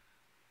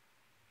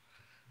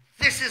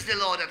 This is the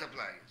law that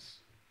applies.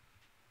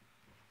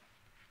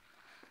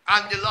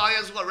 And the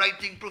lawyers who are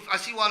writing proof, I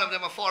see one of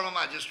them, a former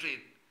magistrate,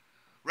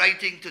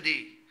 writing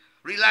today,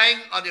 relying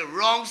on the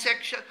wrong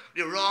section,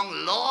 the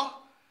wrong law,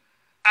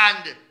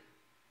 and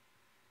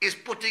is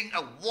putting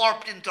a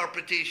warped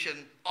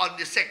interpretation on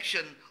the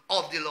section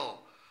of the law.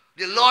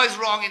 The law is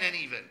wrong in any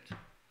event.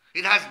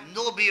 It has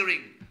no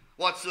bearing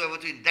whatsoever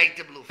to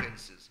indictable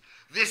offenses.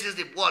 This is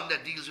the one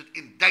that deals with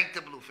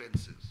indictable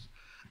offenses.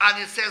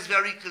 And it says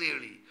very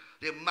clearly,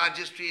 the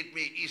magistrate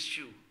may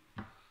issue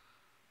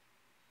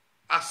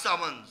a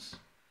summons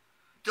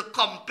to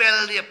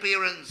compel the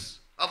appearance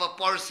of a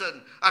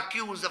person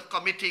accused of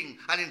committing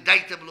an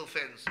indictable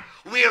offense,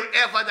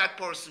 wherever that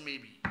person may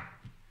be.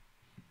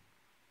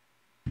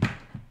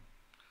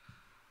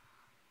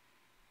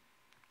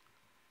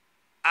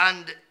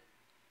 And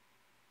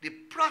the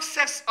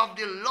process of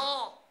the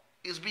law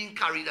is being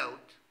carried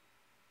out.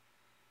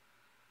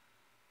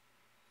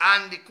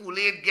 And the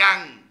Kool-Aid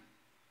gang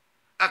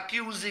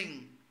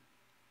accusing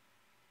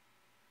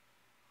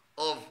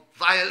of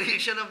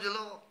violation of the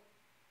law.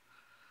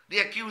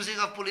 They're accusing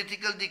of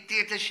political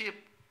dictatorship.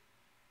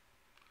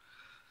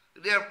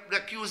 They're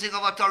accusing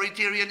of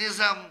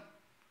authoritarianism.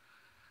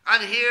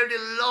 And here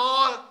the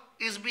law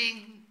is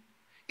being,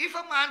 if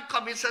a man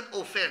commits an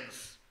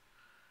offense,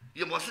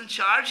 you mustn't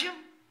charge him.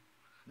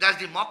 That's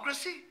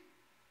democracy.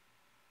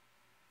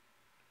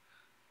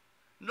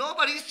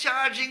 Nobody's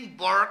charging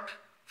Burke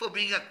for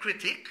being a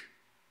critic.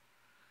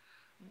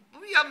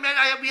 We have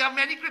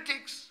many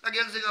critics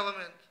against the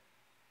government.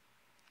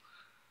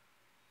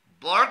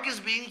 Burke is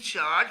being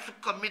charged for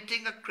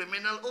committing a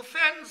criminal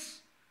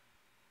offense.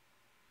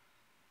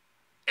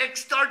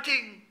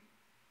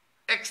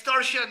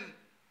 Extortion,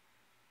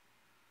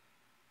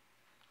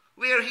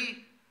 where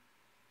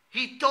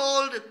he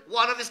told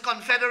one of his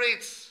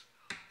confederates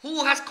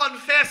who has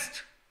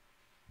confessed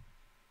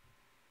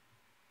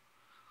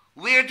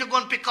where to go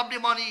and pick up the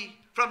money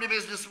from the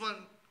businessman.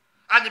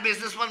 And the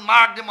businessman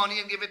marked the money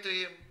and gave it to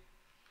him.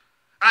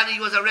 And he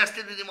was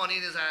arrested with the money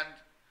in his hand.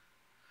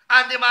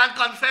 And the man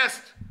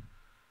confessed.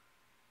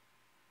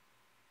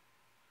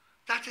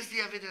 That is the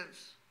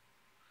evidence.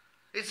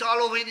 It's all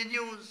over in the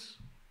news.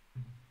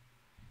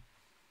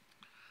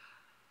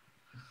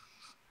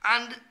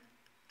 And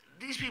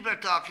these people are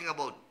talking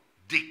about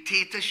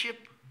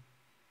dictatorship.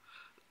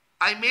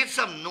 I made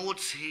some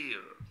notes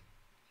here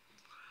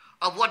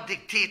of what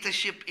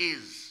dictatorship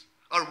is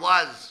or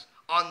was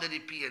under the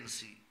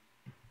PNC.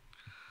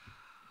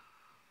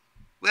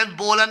 When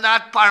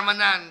Bolanath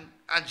Parmanan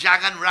and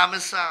Jagan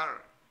Ramasar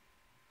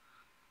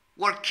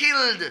were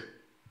killed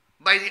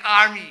by the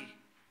army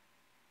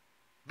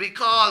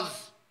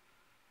because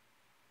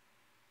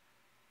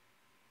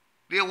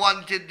they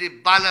wanted the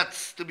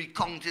ballots to be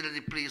counted at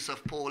the place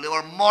of poll. They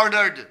were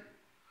murdered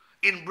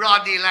in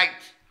broad daylight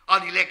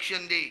on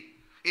election day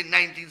in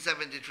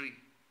 1973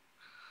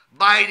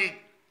 by the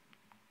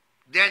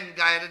then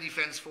Guyana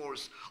Defense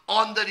Force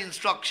under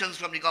instructions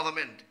from the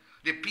government,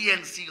 the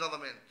PNC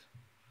government.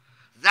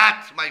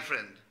 That, my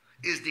friend,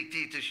 is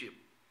dictatorship.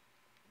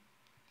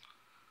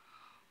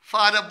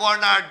 Father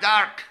Bernard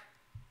Dark,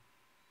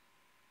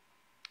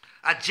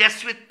 a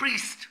Jesuit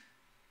priest,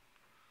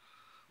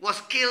 was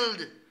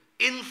killed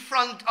in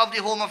front of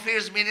the Home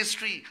Affairs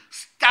Ministry,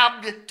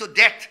 stabbed to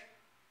death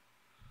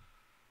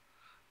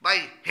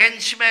by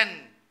henchmen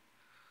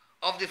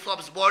of the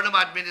Forbes-Burnham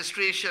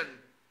administration,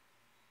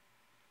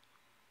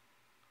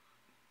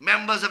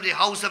 members of the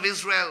House of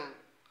Israel,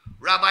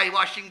 Rabbi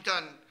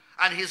Washington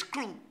and his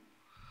crew.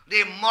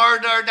 They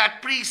murdered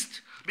that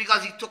priest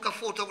because he took a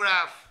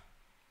photograph.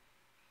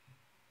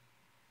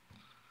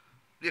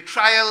 The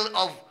trial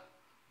of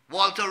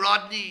Walter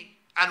Rodney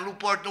and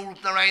Rupert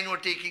Narayan were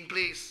taking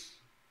place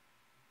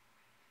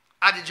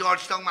at the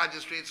Georgetown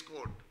Magistrates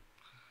Court.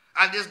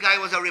 And this guy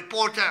was a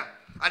reporter,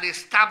 and they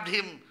stabbed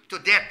him to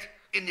death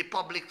in the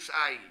public's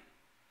eye.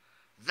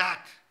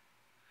 That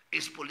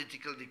is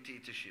political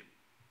dictatorship.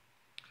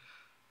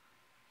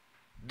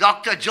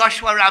 Dr.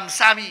 Joshua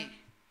Ramsamy,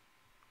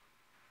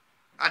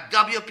 a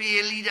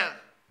WPA leader,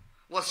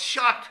 was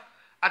shot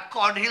at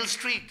Cornhill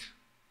Street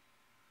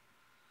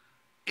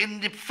in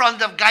the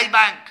front of Guy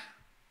Bank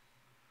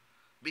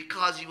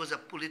because he was a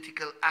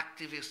political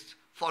activist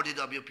for the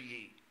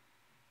WPA.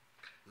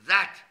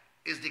 That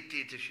is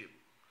dictatorship.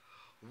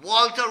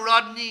 Walter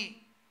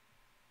Rodney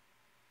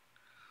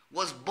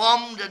was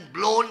bombed and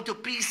blown to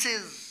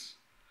pieces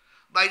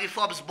by the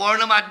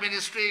Forbes-Burnham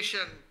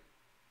administration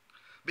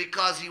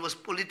because he was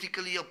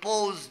politically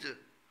opposed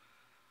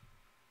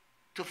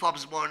to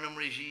Forbes-Burnham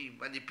regime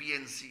and the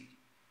PNC.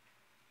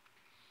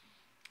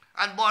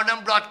 And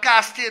Burnham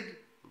broadcasted,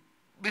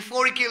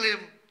 before he killed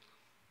him,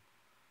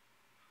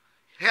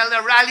 held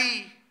a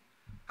rally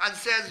and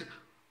says,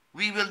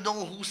 "We will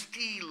know whose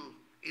steel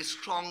is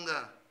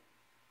stronger."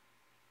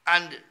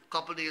 And a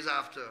couple days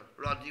after,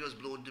 Rodney was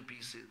blown to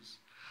pieces.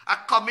 A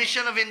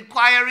commission of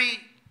inquiry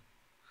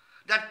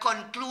that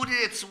concluded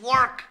its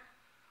work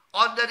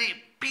under the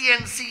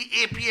PNC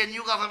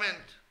APNU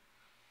government.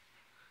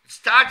 It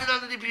started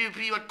under the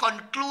PUP, but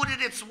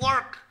concluded its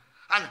work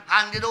and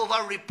handed over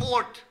a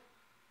report.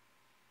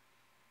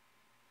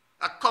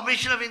 A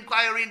commission of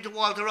inquiry into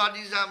Walter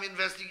Rodney's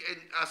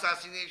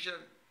assassination.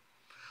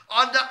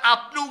 Under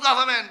APNU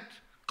government,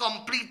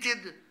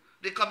 completed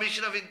the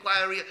commission of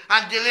inquiry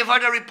and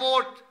delivered a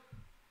report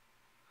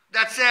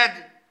that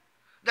said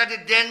that the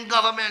then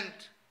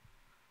government,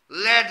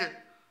 led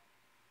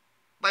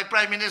by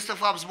Prime Minister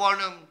Forbes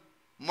Barnum,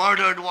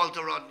 murdered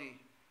Walter Rodney.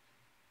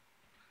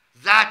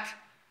 That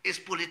is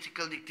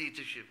political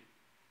dictatorship.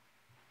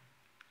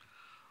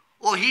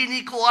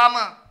 Ohini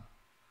Koama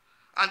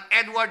and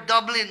Edward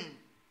Dublin,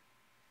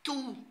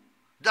 two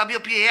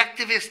WPA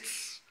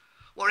activists,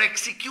 were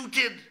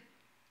executed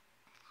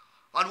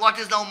on what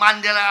is now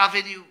Mandela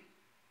Avenue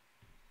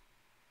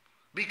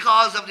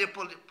because of their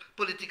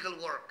political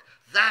work.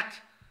 That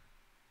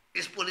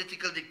is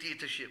political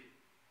dictatorship.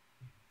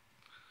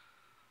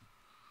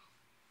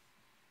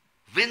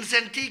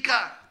 Vincent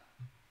Tika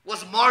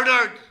was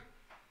murdered.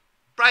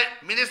 Prime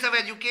Minister of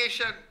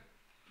Education,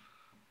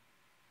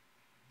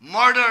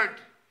 murdered.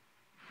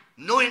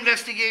 No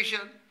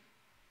investigation.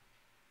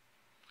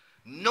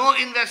 No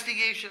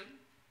investigation.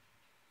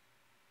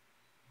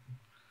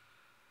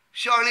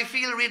 Shirley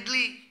Field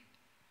Ridley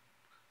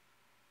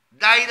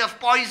died of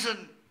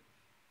poison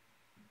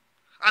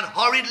and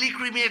horridly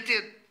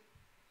cremated.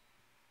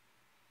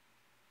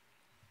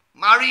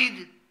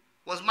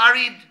 Was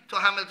married to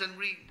Hamilton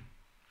Green.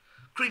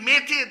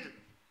 Cremated.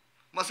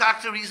 Must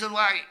ask the reason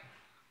why.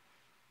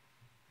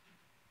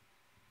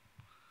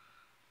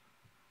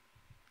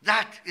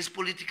 That is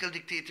political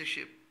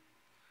dictatorship.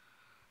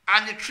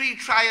 And the 3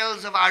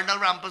 trials of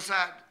Arnold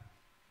Rampersad.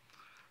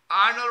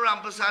 Arnold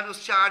Rampersad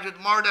was charged with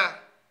murder.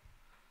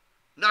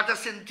 Not a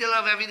scintilla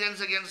of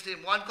evidence against him.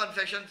 One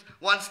confession,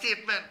 one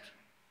statement.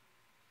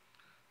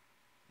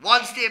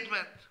 One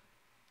statement.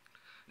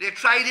 They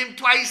tried him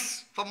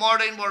twice for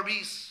murder in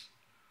Berbice.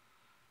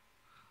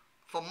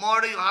 For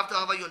murder, you have to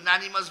have a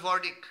unanimous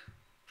verdict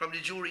from the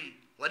jury.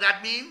 What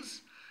that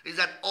means is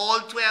that all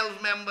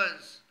 12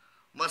 members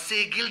must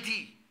say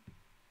guilty.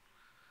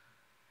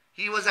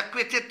 He was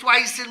acquitted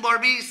twice in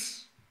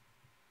Berbice.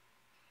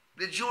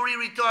 The jury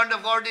returned a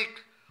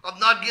verdict of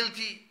not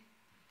guilty.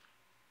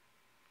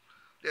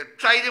 They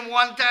tried him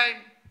one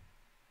time.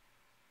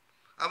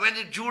 And when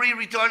the jury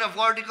returned a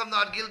verdict of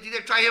not guilty, they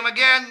tried him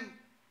again.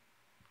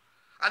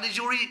 And the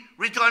jury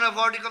returned a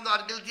verdict of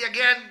not guilty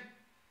again.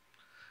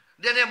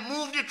 Then they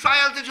moved the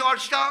trial to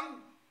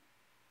Georgetown.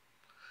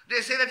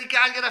 They say that he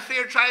can't get a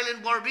fair trial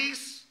in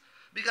Berbice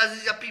because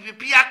he's a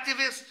PPP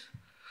activist.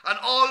 And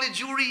all the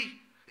jury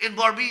in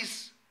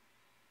Berbice,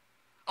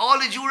 all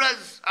the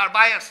jurors are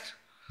biased.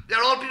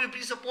 They're all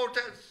PPP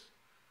supporters.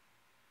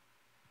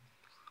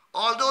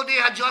 Although they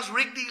had just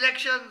rigged the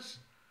elections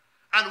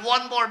and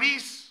won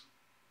Berbice,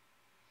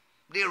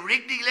 they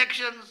rigged the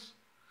elections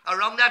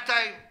around that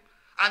time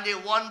and they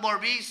won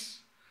Berbice.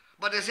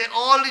 But they say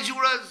all the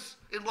jurors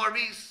in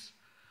Berbice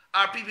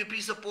are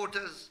PPP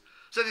supporters.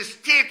 So the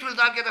state will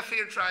not get a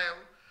fair trial.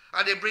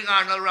 And they bring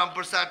Arnold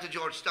Rampersad to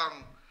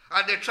Georgetown.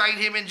 And they tried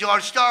him in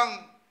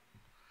Georgetown.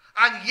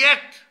 And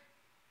yet,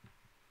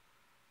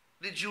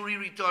 the jury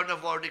returned a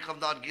verdict of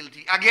not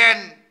guilty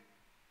again.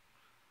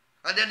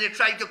 And then they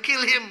tried to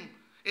kill him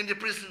in the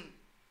prison.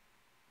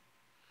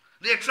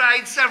 They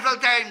tried several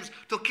times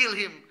to kill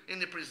him in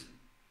the prison.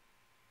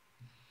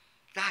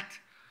 That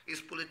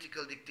is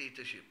political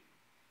dictatorship.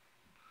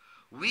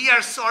 We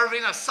are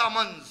serving a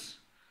summons.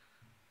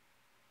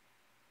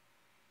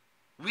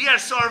 We are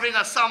serving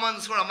a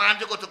summons for a man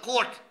to go to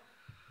court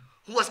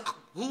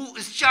who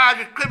is charged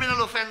with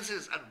criminal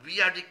offenses, and we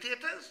are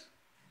dictators?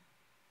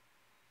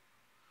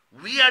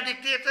 We are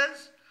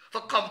dictators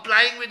for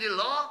complying with the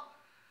law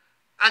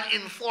and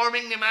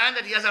informing the man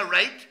that he has a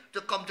right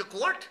to come to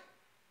court?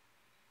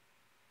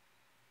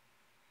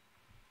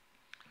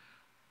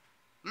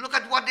 Look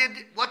at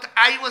what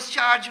I was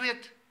charged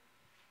with.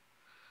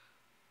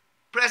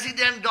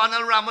 President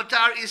Donald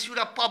Ramotar issued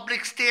a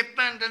public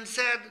statement and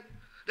said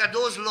that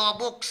those law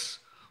books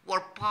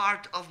were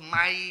part of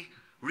my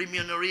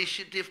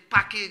remunerative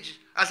package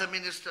as a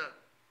minister.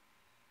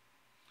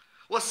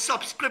 Was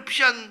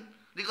subscription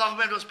the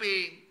government was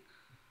paying.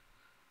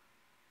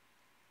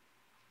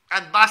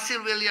 And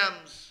Basil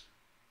Williams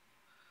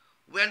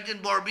went in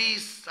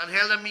Berbice and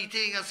held a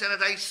meeting and said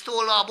that I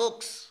stole law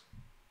books.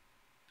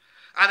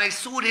 And I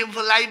sued him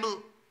for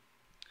libel.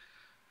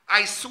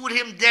 I sued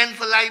him then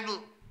for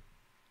libel.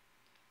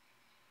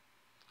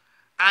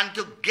 And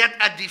to get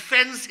a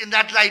defense in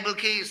that libel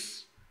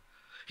case,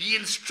 he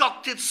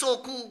instructed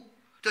Soku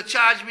to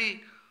charge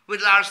me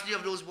with larceny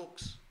of those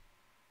books.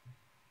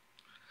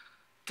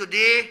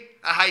 Today,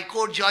 a High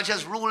Court judge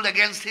has ruled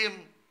against him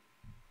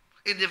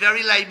in the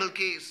very libel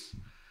case.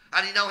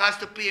 And he now has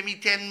to pay me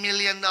 $10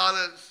 million.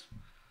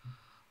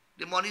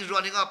 The money is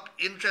running up.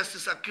 Interest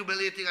is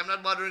accumulating. I'm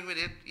not bothering with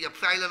it. He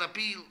filed an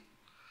appeal.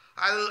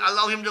 I'll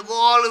allow him to go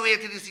all the way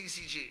to the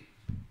CCJ.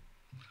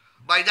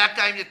 By that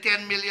time, the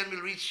 10 million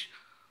will reach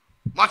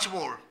much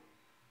more.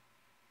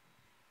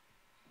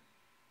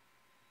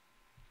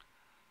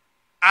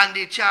 And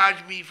they charge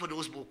me for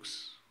those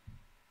books.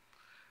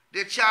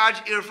 They charge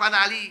Irfan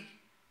Ali,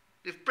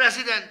 the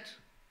president,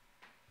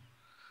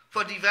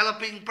 for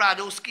developing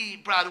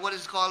what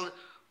is called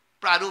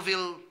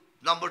Pradoville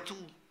number 2.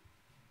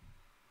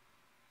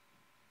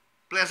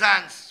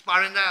 Plaisance,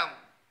 Sparendam.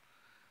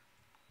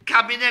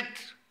 Cabinet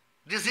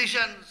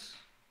decisions,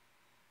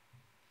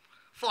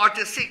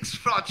 46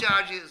 fraud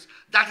charges.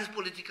 That is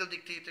political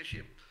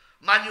dictatorship.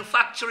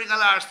 Manufacturing a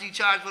larceny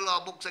charge for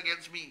law books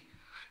against me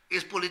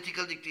is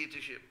political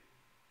dictatorship.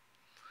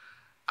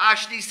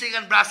 Ashley Singh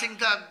and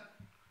Brassington,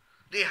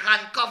 they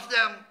handcuffed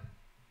them.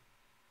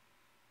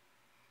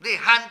 They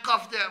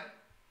handcuffed them.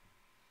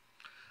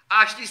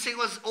 Ashley Singh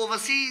was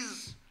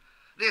overseas.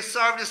 They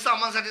served his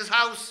summons at his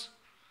house.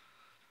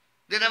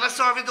 They never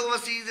served it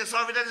overseas. They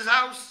served it at his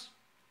house.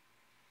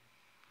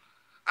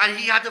 And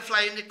he had to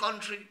fly in the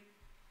country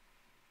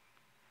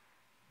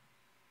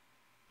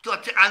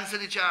to answer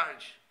the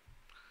charge.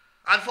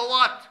 And for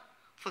what?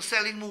 For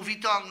selling movie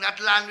tongue, that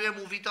land where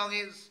movie tongue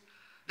is.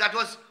 That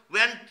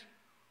went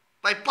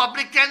by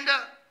public tender.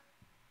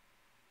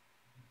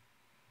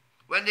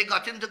 When they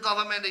got into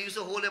government, they used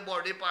to hold their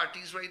birthday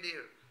parties right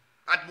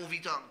there at movie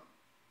tongue.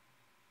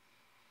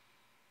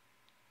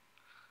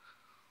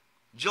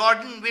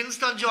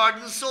 Winston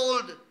Jordan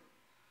sold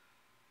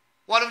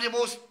one of the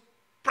most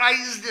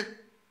prized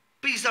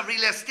piece of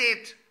real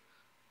estate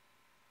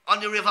on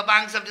the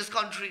riverbanks of this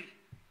country.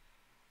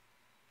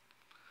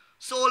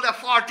 Sold a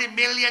 40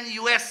 million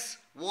US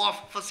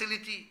wharf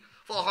facility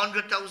for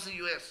 100,000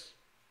 US.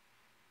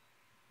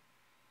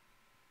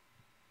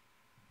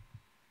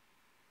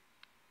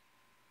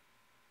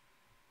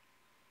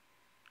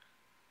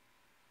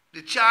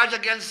 The charge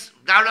against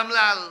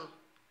Dharamlal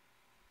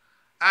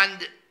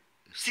and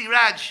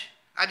Siraj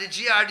at the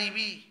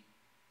GRDB.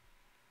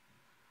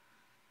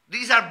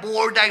 These are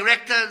board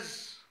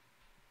directors.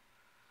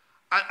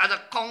 And the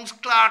accounts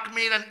clerk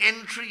made an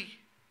entry.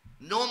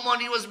 No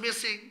money was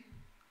missing.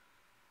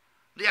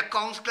 The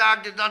accounts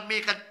clerk did not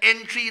make an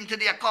entry into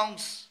the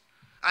accounts.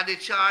 And they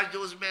charged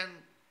those men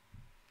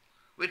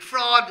with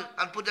fraud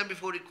and put them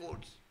before the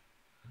courts.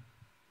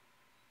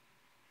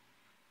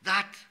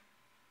 That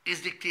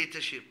is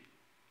dictatorship.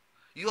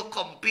 You are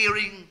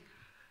comparing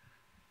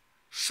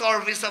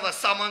service of a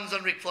summons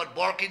on Rickford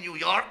Burke in New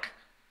York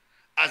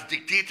as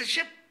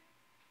dictatorship?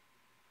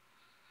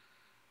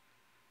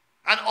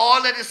 And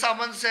all that the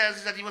summons says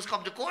is that he must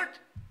come to court?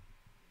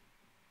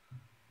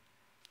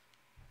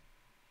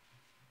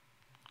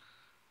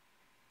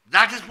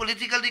 That is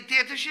political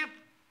dictatorship?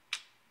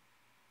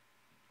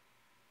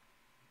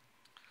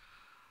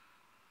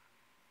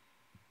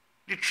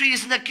 The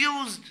treason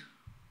accused,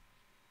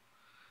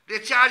 they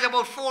charge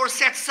about 4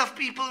 sets of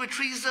people with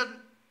treason.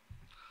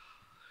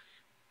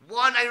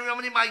 One, I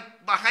remember in my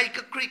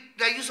Mahaika Creek,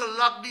 they used to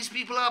lock these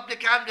people up.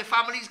 Their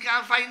families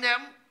can't find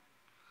them.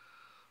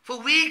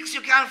 For weeks,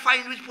 you can't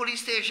find which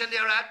police station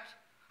they're at.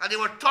 And they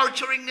were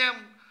torturing them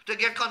to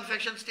get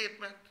confession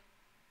statement.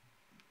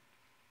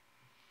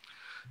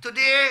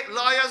 Today,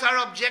 lawyers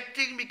are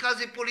objecting because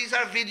the police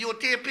are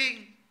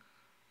videotaping.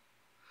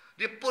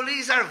 The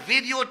police are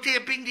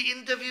videotaping the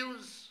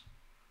interviews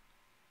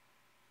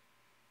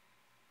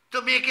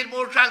to make it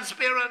more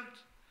transparent.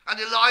 And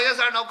the lawyers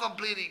are now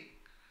complaining.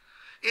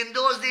 In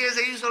those days,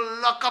 they used to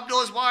lock up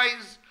those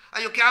boys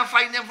and you can't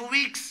find them for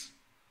weeks.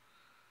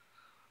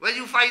 When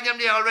you find them,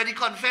 they already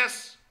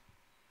confess.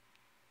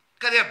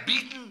 Because they're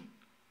beaten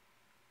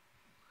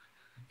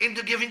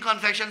into giving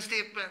confession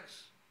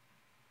statements.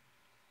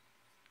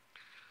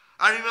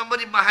 I remember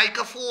the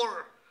Mahaika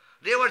 4.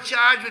 They were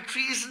charged with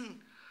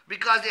treason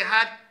because they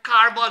had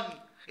carbon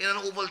in an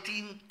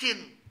Ovaltine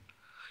tin.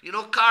 You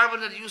know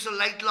carbon that you used to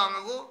light long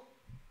ago?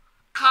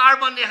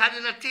 Carbon they had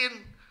in a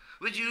tin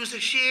which you used to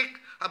shake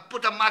and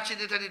put a match in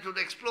it and it would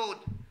explode.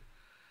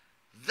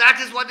 That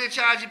is what they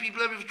charge the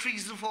people with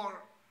treason for.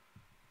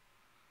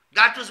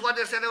 That was what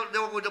they said they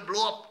were going to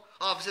blow up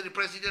office of the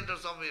president or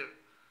somewhere.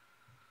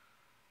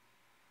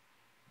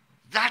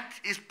 That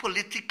is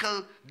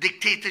political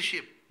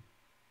dictatorship.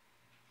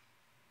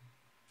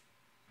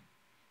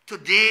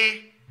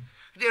 Today,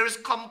 there is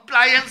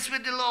compliance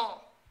with the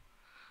law.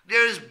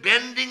 There is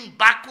bending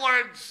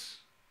backwards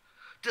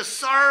to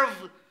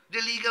serve the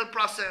legal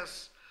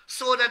process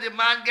so that the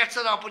man gets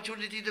an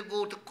opportunity to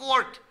go to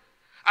court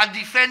and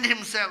defend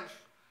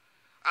himself.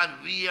 And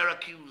we are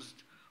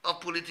accused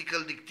of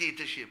political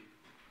dictatorship.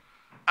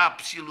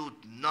 Absolute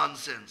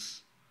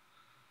nonsense.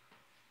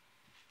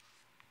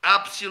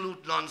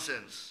 Absolute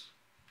nonsense.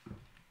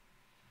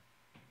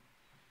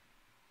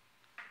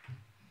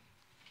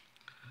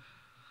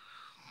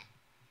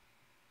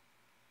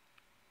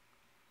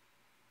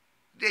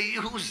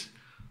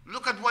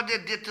 Look at what they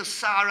did to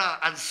Sarah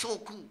and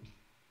Soku.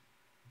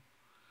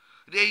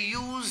 They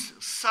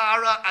used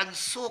Sarah and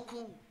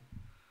Soku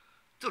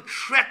to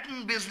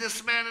threaten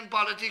businessmen and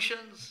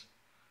politicians.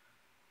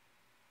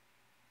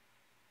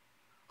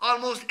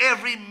 Almost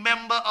every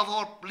member of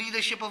our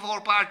leadership of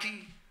our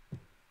party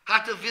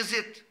had to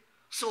visit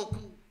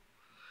Soku,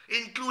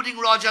 including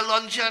Roger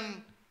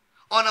Luncheon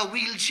on a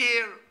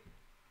wheelchair,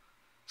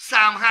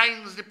 Sam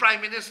Hines, the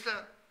Prime Minister,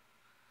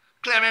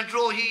 Clement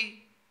Rohi,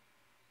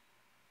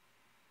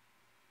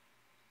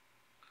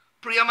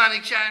 Priya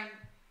Manichan,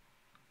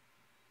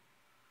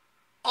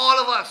 all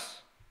of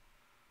us,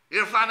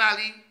 Irfan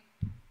Ali,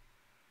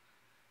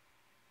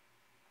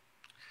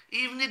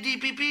 even the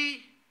DPP,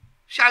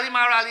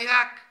 Shalimar Ali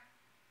Haq,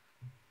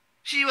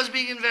 She was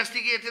being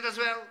investigated as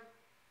well.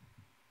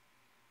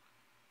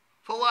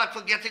 For what?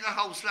 For getting a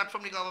house lot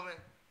from the government.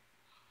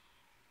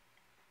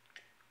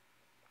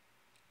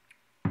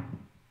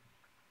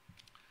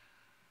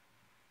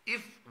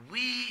 If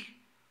we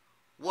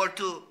were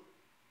to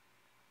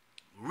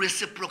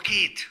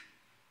reciprocate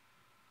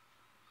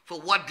for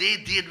what they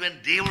did when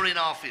they were in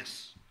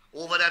office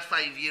over that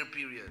 5-year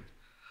period,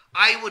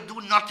 I would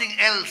do nothing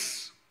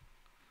else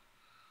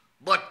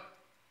but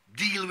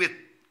deal with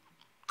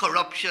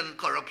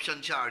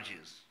corruption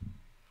charges.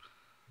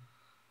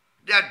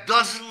 There are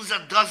dozens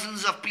and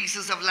dozens of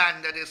pieces of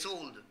land that they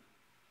sold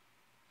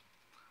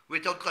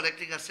without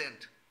collecting a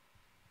cent.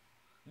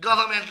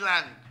 Government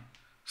land,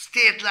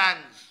 state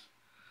lands,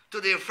 to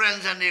their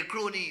friends and their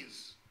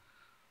cronies.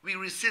 We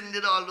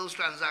rescinded all those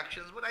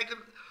transactions, but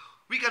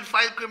we can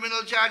file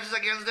criminal charges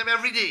against them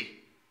every day.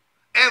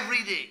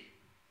 Every day.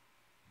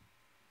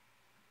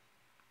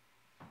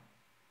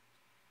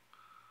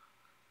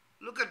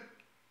 Look at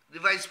the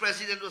Vice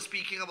President was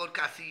speaking about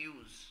Cathy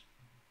Hughes.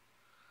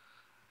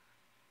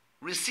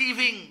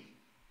 Receiving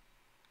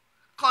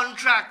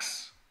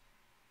contracts,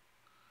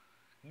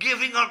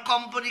 giving her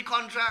company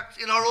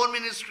contracts in her own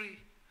ministry.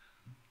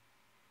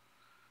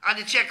 And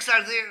the checks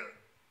are there.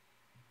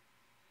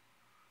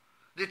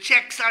 The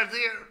checks are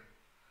there.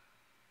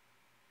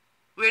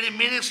 Where the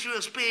ministry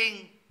was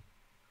paying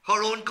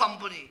her own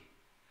company.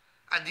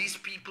 And these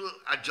people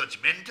are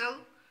judgmental.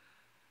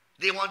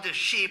 They want to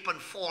shape and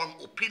form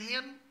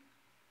opinion.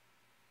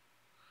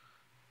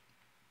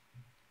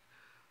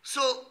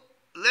 So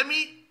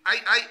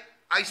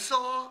I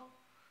saw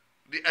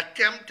the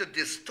attempt to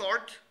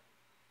distort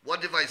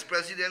what the Vice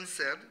President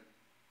said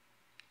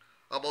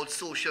about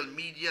social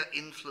media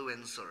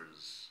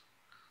influencers.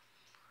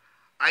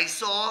 I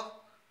saw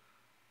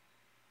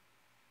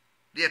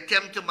the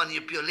attempt to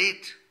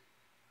manipulate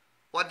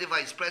what the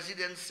Vice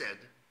President said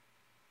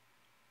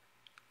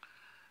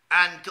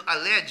and to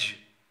allege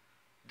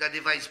that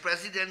the Vice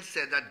President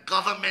said that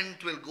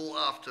government will go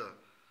after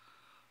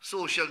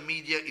social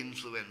media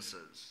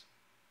influencers.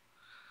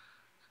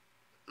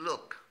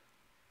 Look,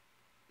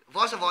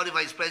 first of all, the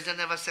Vice President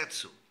never said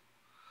so.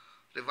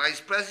 The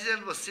Vice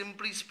President was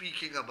simply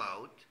speaking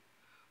about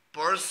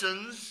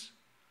persons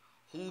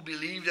who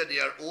believe that they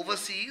are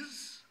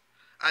overseas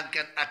and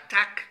can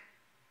attack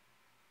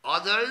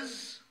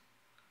others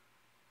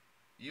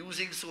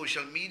using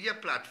social media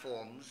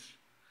platforms.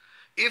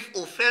 If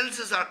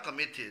offenses are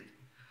committed,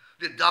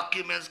 the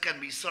documents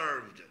can be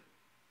served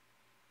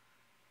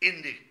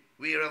in the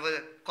wherever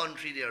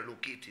country they are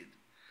located.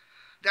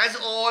 That's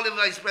all the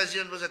Vice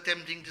President was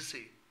attempting to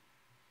say.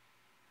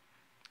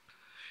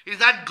 Is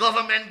that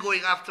government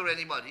going after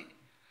anybody?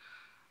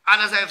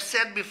 And as I have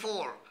said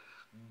before,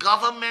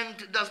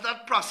 government does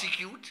not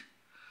prosecute,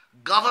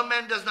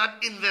 government does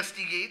not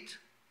investigate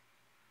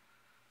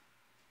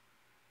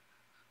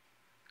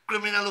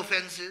criminal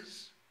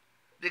offenses.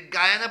 The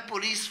Guyana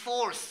Police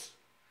Force,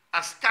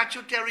 a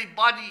statutory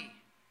body,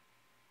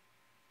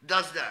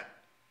 does that.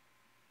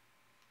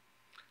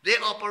 They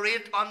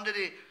operate under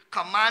the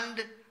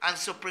command and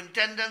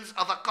superintendence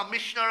of a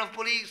commissioner of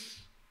police.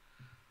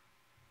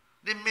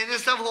 The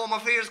Minister of Home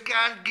Affairs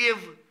can't give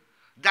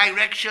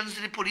directions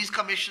to the police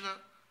commissioner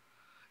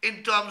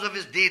in terms of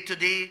his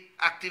day-to-day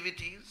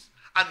activities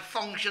and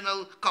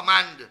functional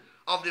command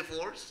of the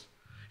force.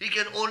 He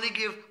can only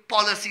give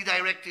policy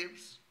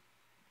directives.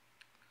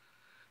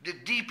 The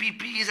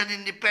DPP is an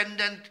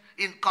independent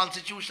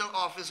constitutional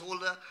office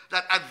holder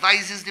that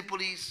advises the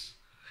police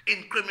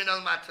in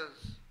criminal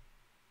matters.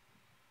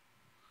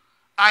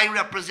 I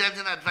represent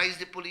and advise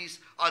the police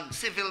on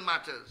civil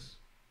matters.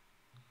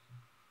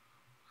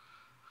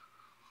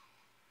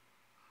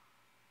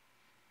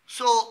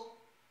 So,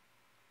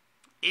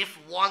 if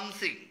one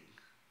thing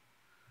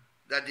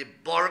that the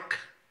Burke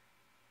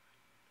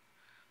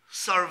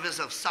service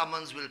of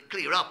summons will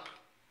clear up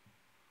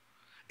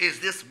is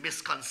this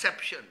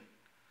misconception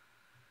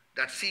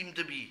that seemed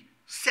to be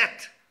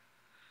set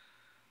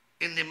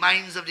in the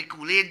minds of the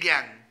Kool-Aid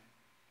gang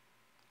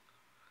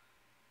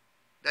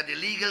that the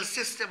legal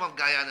system of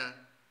Guyana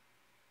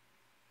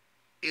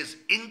is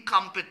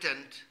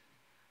incompetent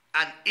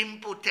and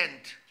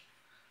impotent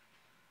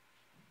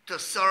to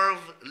serve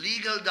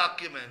legal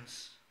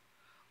documents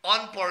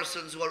on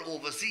persons who are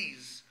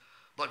overseas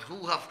but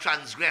who have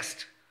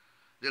transgressed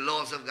the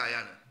laws of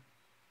Guyana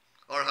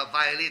or have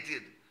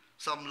violated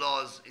some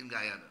laws in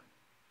Guyana.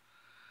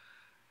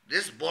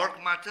 This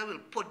Burke matter will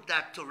put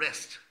that to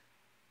rest.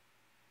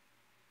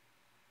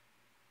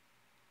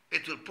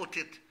 It will put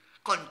it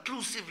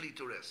conclusively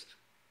to rest.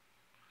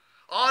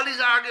 All these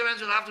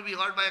arguments will have to be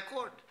heard by a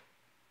court.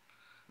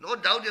 No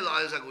doubt the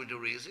lawyers are going to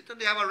raise it, and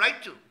they have a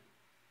right to.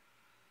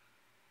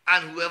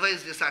 And whoever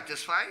is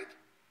dissatisfied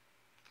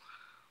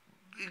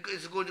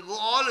is going to go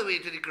all the way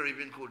to the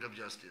Caribbean Court of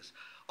Justice.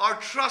 Or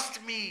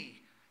trust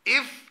me,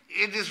 if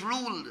it is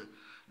ruled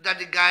that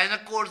the Guyana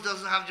courts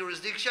doesn't have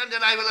jurisdiction,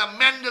 then I will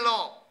amend the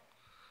law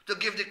to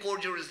give the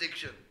court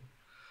jurisdiction,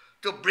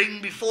 to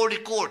bring before the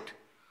court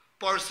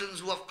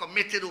persons who have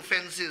committed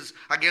offenses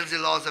against the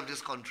laws of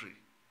this country.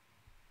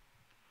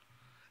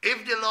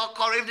 If the law,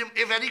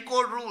 if any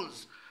court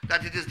rules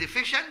that it is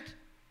deficient,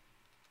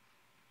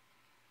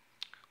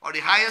 or the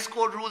highest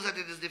court rules that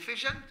it is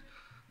deficient,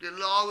 the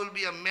law will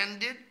be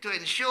amended to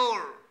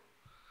ensure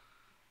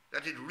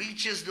that it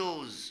reaches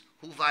those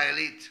who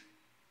violate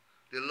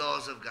the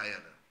laws of Guyana.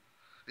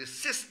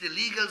 The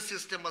legal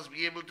system must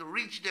be able to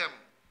reach them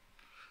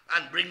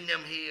and bring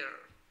them here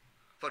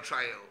for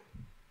trial.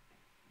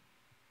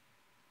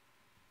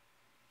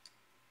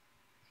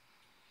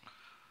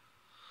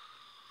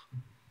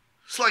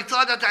 So I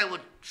thought that I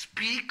would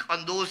speak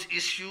on those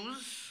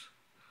issues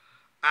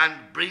and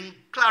bring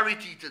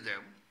clarity to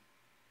them,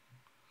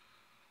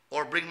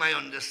 or bring my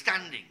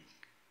understanding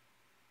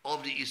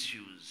of the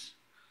issues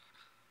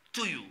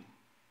to you,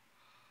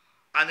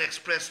 and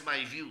express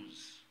my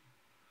views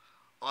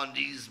on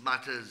these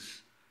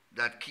matters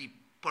that keep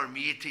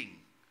permeating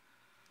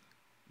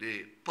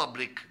the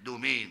public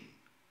domain,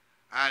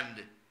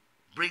 and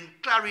bring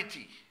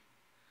clarity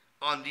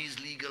on these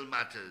legal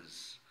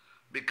matters,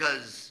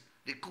 because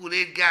the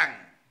Kool-Aid gang,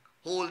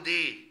 whole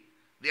day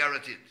they are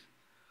at it,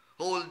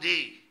 whole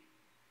day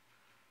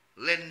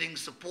lending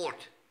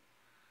support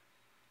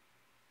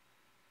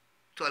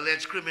to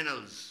alleged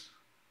criminals,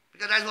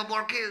 because that's what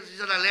Bork is. He's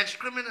an alleged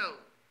criminal.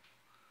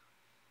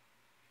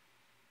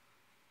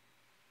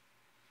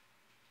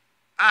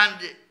 And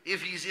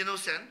if he's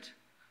innocent,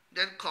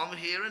 then come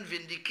here and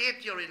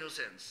vindicate your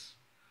innocence.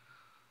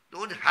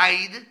 Don't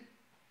hide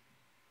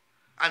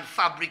and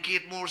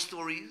fabricate more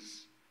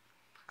stories.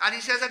 And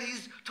he says that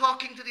he's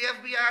talking to the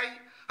FBI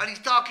and he's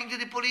talking to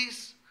the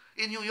police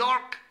in New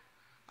York,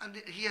 and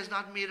he has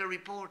not made a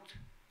report.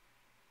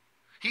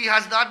 He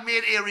has not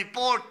made a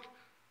report,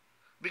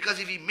 because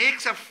if he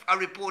makes a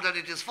report and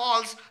it is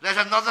false, there's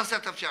another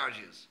set of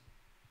charges,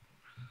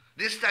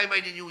 this time by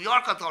the New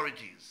York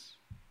authorities.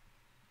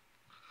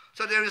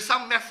 So there is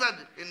some method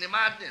in the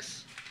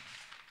madness.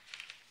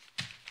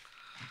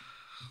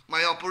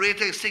 My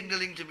operator is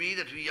signaling to me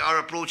that we are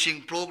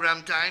approaching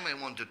program time. I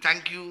want to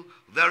thank you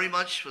very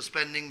much for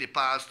spending the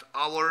past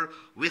hour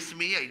with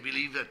me.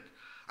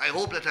 I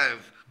hope that I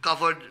have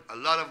covered a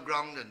lot of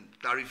ground and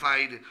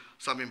clarified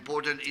some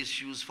important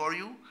issues for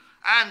you.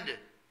 And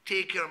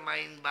take your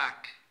mind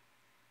back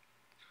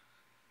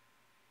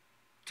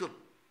to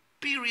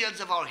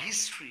periods of our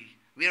history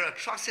where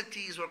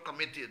atrocities were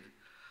committed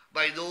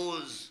by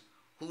those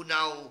who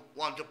now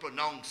want to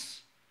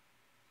pronounce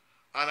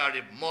and are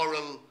the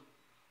moral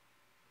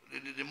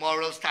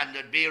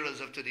standard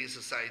bearers of today's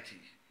society.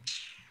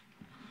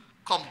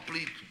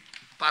 Complete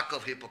pack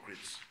of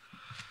hypocrites.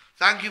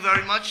 Thank you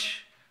very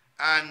much,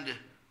 and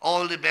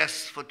all the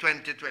best for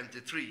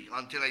 2023.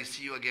 Until I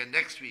see you again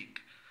next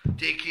week,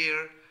 take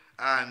care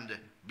and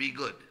be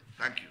good.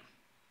 Thank you.